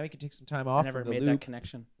farm, so now he can take some time I off never from the made that Loop.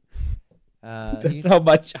 connection. He- That's how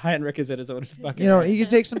much Heinrich is in his own fucking. he can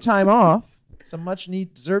take some time off, some much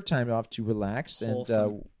deserved time off to relax and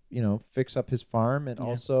Wholesome. fix up his farm and Yeah.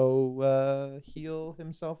 also heal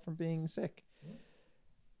himself from being sick.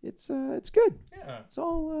 It's good. yeah. It's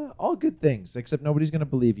all good things, except nobody's gonna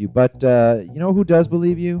believe you. But you know who does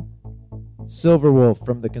believe you? Silverwolf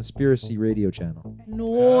from the Conspiracy Radio Channel.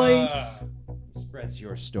 Nice. Spreads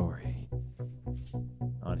your story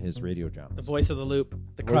on his radio channel. The voice of the Loop,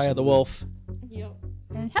 the Voice cry of of the the wolf. Yep.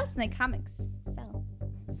 And it helps my comics sell.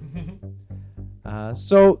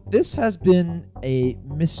 So this has been a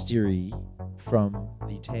mystery from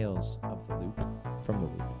the Tales of the Loop, from the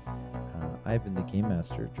Loop. I've been the Game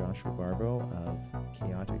Master, Joshua Barbo of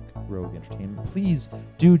Chaotic Rogue Entertainment. Please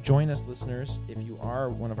do join us, listeners. If you are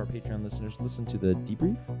one of our Patreon listeners, listen to the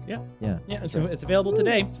debrief. Yeah. Yeah. Yeah, that's it's, it's available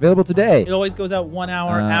today. It's available today. It always goes out 1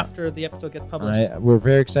 hour Uh, after the episode gets published. We're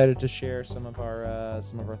very excited to share some of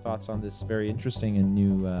our thoughts on this very interesting and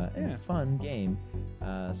new and fun game.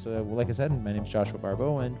 So, like I said, my name's Joshua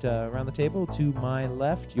Barbo, and around the table to my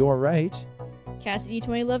left, your right. Cassidy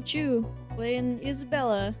 20 Love Chew, playing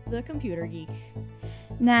Isabella, the computer geek.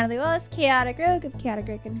 Natalie Wallace, Chaotic Rogue of Chaotic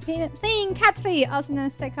Rogue Entertainment, playing Katri, also known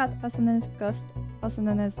as Psychot, also known as Ghost, also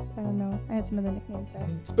known as, I don't know, I had some other nicknames there.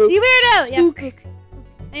 Spook. The Weirdo! Spook. Yes, Spook.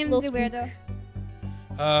 I am the Little Spook. Weirdo.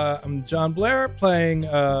 I'm John Blair playing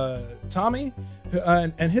Tommy,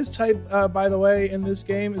 and his type, by the way, in this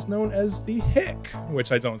game is known as the Hick,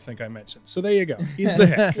 which I don't think I mentioned. So there you go. He's the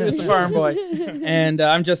Hick. Here's the farm boy. And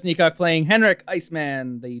I'm Justin Eacock playing Henrik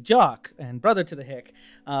Iceman, the jock and brother to the Hick.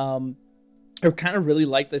 I kind of really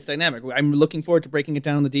like this dynamic. I'm looking forward to breaking it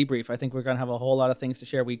down in the debrief. I think we're going to have a whole lot of things to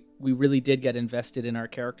share. We really did get invested in our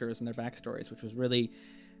characters and their backstories, which was really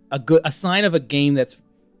a sign of a game that's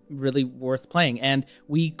really worth playing. And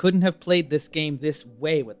we couldn't have played this game this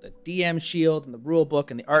way with the DM shield and the rule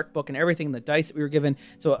book and the art book and everything, and the dice that we were given.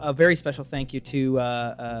 So a very special thank you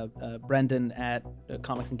to Brendan at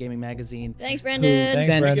Comics and Gaming Magazine. Thanks, Brendan. Who Thanks,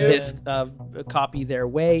 sent Brendan. this copy their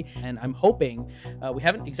way. And I'm hoping, we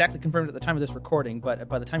haven't exactly confirmed at the time of this recording, but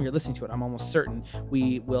by the time you're listening to it, I'm almost certain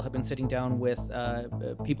we will have been sitting down with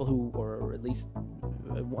people who, or at least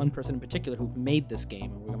one person in particular, who've made this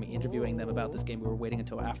game. And we're going to be interviewing them about this game. We were waiting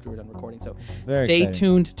until after we're done recording. So Very stay exciting.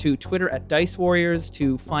 tuned to Twitter at Dice Warriors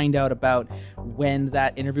to find out about when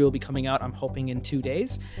that interview will be coming out. I'm hoping in 2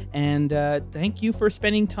 days. And thank you for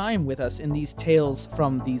spending time with us in these tales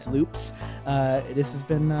from these loops. This has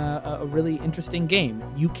been a really interesting game.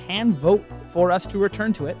 You can vote for us to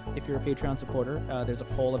return to it if you're a Patreon supporter. There's a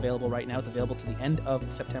poll available right now. It's available to the end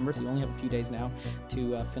of September, so you only have a few days now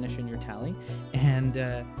to finish in your tally. And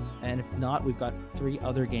if not, we've got 3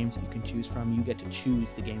 other games that you can choose from. You get to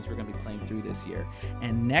choose the games we're going to be playing through this year.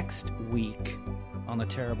 And next week on the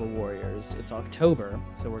Terrible Warriors, it's October,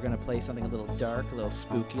 so we're going to play something a little dark, a little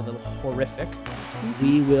spooky, a little horrific.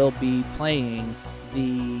 We will be playing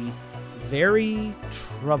the very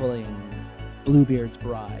troubling Bluebeard's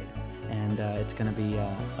Bride. And it's going to be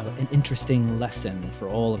an interesting lesson for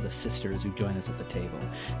all of the sisters who join us at the table.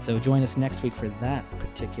 So join us next week for that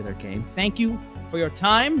particular game. Thank you for your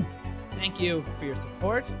time. Thank you for your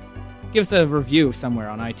support. Give us a review somewhere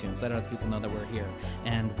on iTunes. Let other people know that we're here.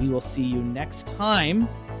 And we will see you next time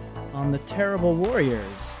on the Terrible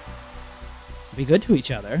Warriors. Be good to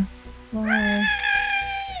each other. Bye.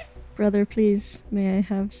 Brother, please, may I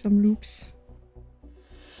have some loops?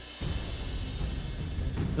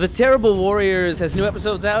 The Terrible Warriors has new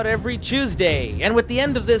episodes out every Tuesday, and with the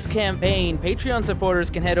end of this campaign, Patreon supporters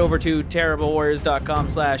can head over to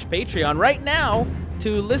terriblewarriors.com/Patreon right now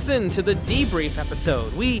to listen to the debrief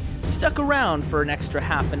episode. We stuck around for an extra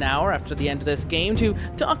half an hour after the end of this game to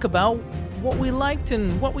talk about what we liked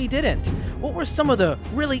and what we didn't. What were some of the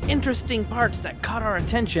really interesting parts that caught our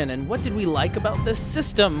attention, and what did we like about this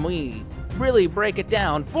system? We really break it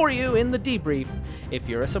down for you in the debrief. If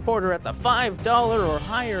you're a supporter at the $5 or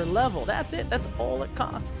higher level, that's it. That's all it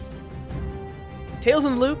costs. Tales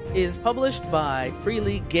in the Loop is published by Free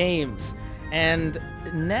League Games. And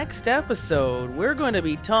next episode, we're going to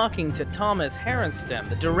be talking to Thomas Herenstam,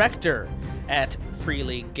 the director at Free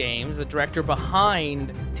League Games, the director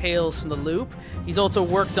behind Tales from the Loop. He's also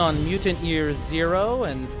worked on Mutant Year Zero,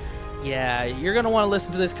 and yeah, you're going to want to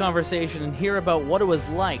listen to this conversation and hear about what it was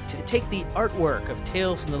like to take the artwork of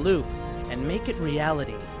Tales from the Loop and make it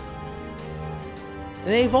reality.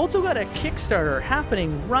 They've also got a Kickstarter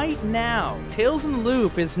happening right now. Tales in the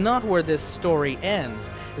Loop is not where this story ends.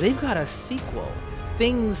 They've got a sequel,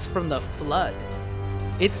 Things from the Flood.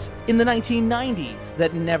 It's in the 1990s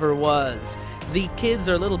that never was. The kids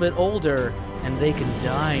are a little bit older, and they can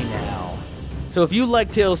die now. So if you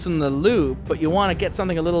like Tales from the Loop, but you want to get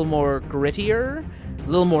something a little more grittier, a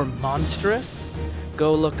little more monstrous,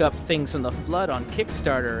 go look up Things from the Flood on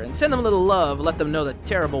Kickstarter and send them a little love. Let them know that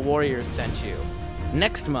Terrible Warriors sent you.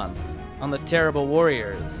 Next month on the Terrible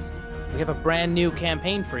Warriors, we have a brand new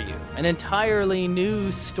campaign for you. An entirely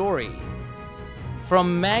new story.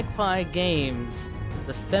 From Magpie Games,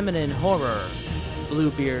 the feminine horror,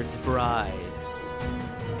 Bluebeard's Bride.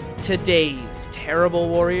 Today's Terrible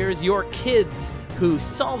Warriors, your kids who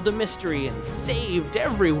solved a mystery and saved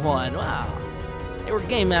everyone. Wow. They were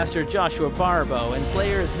Game Master Joshua Barbo and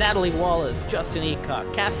players Natalie Wallace, Justin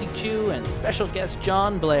Eacock, Cassie Chu, and special guest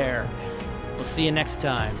John Blair. We'll see you next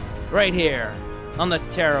time, right here on the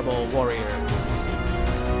Terrible Warriors.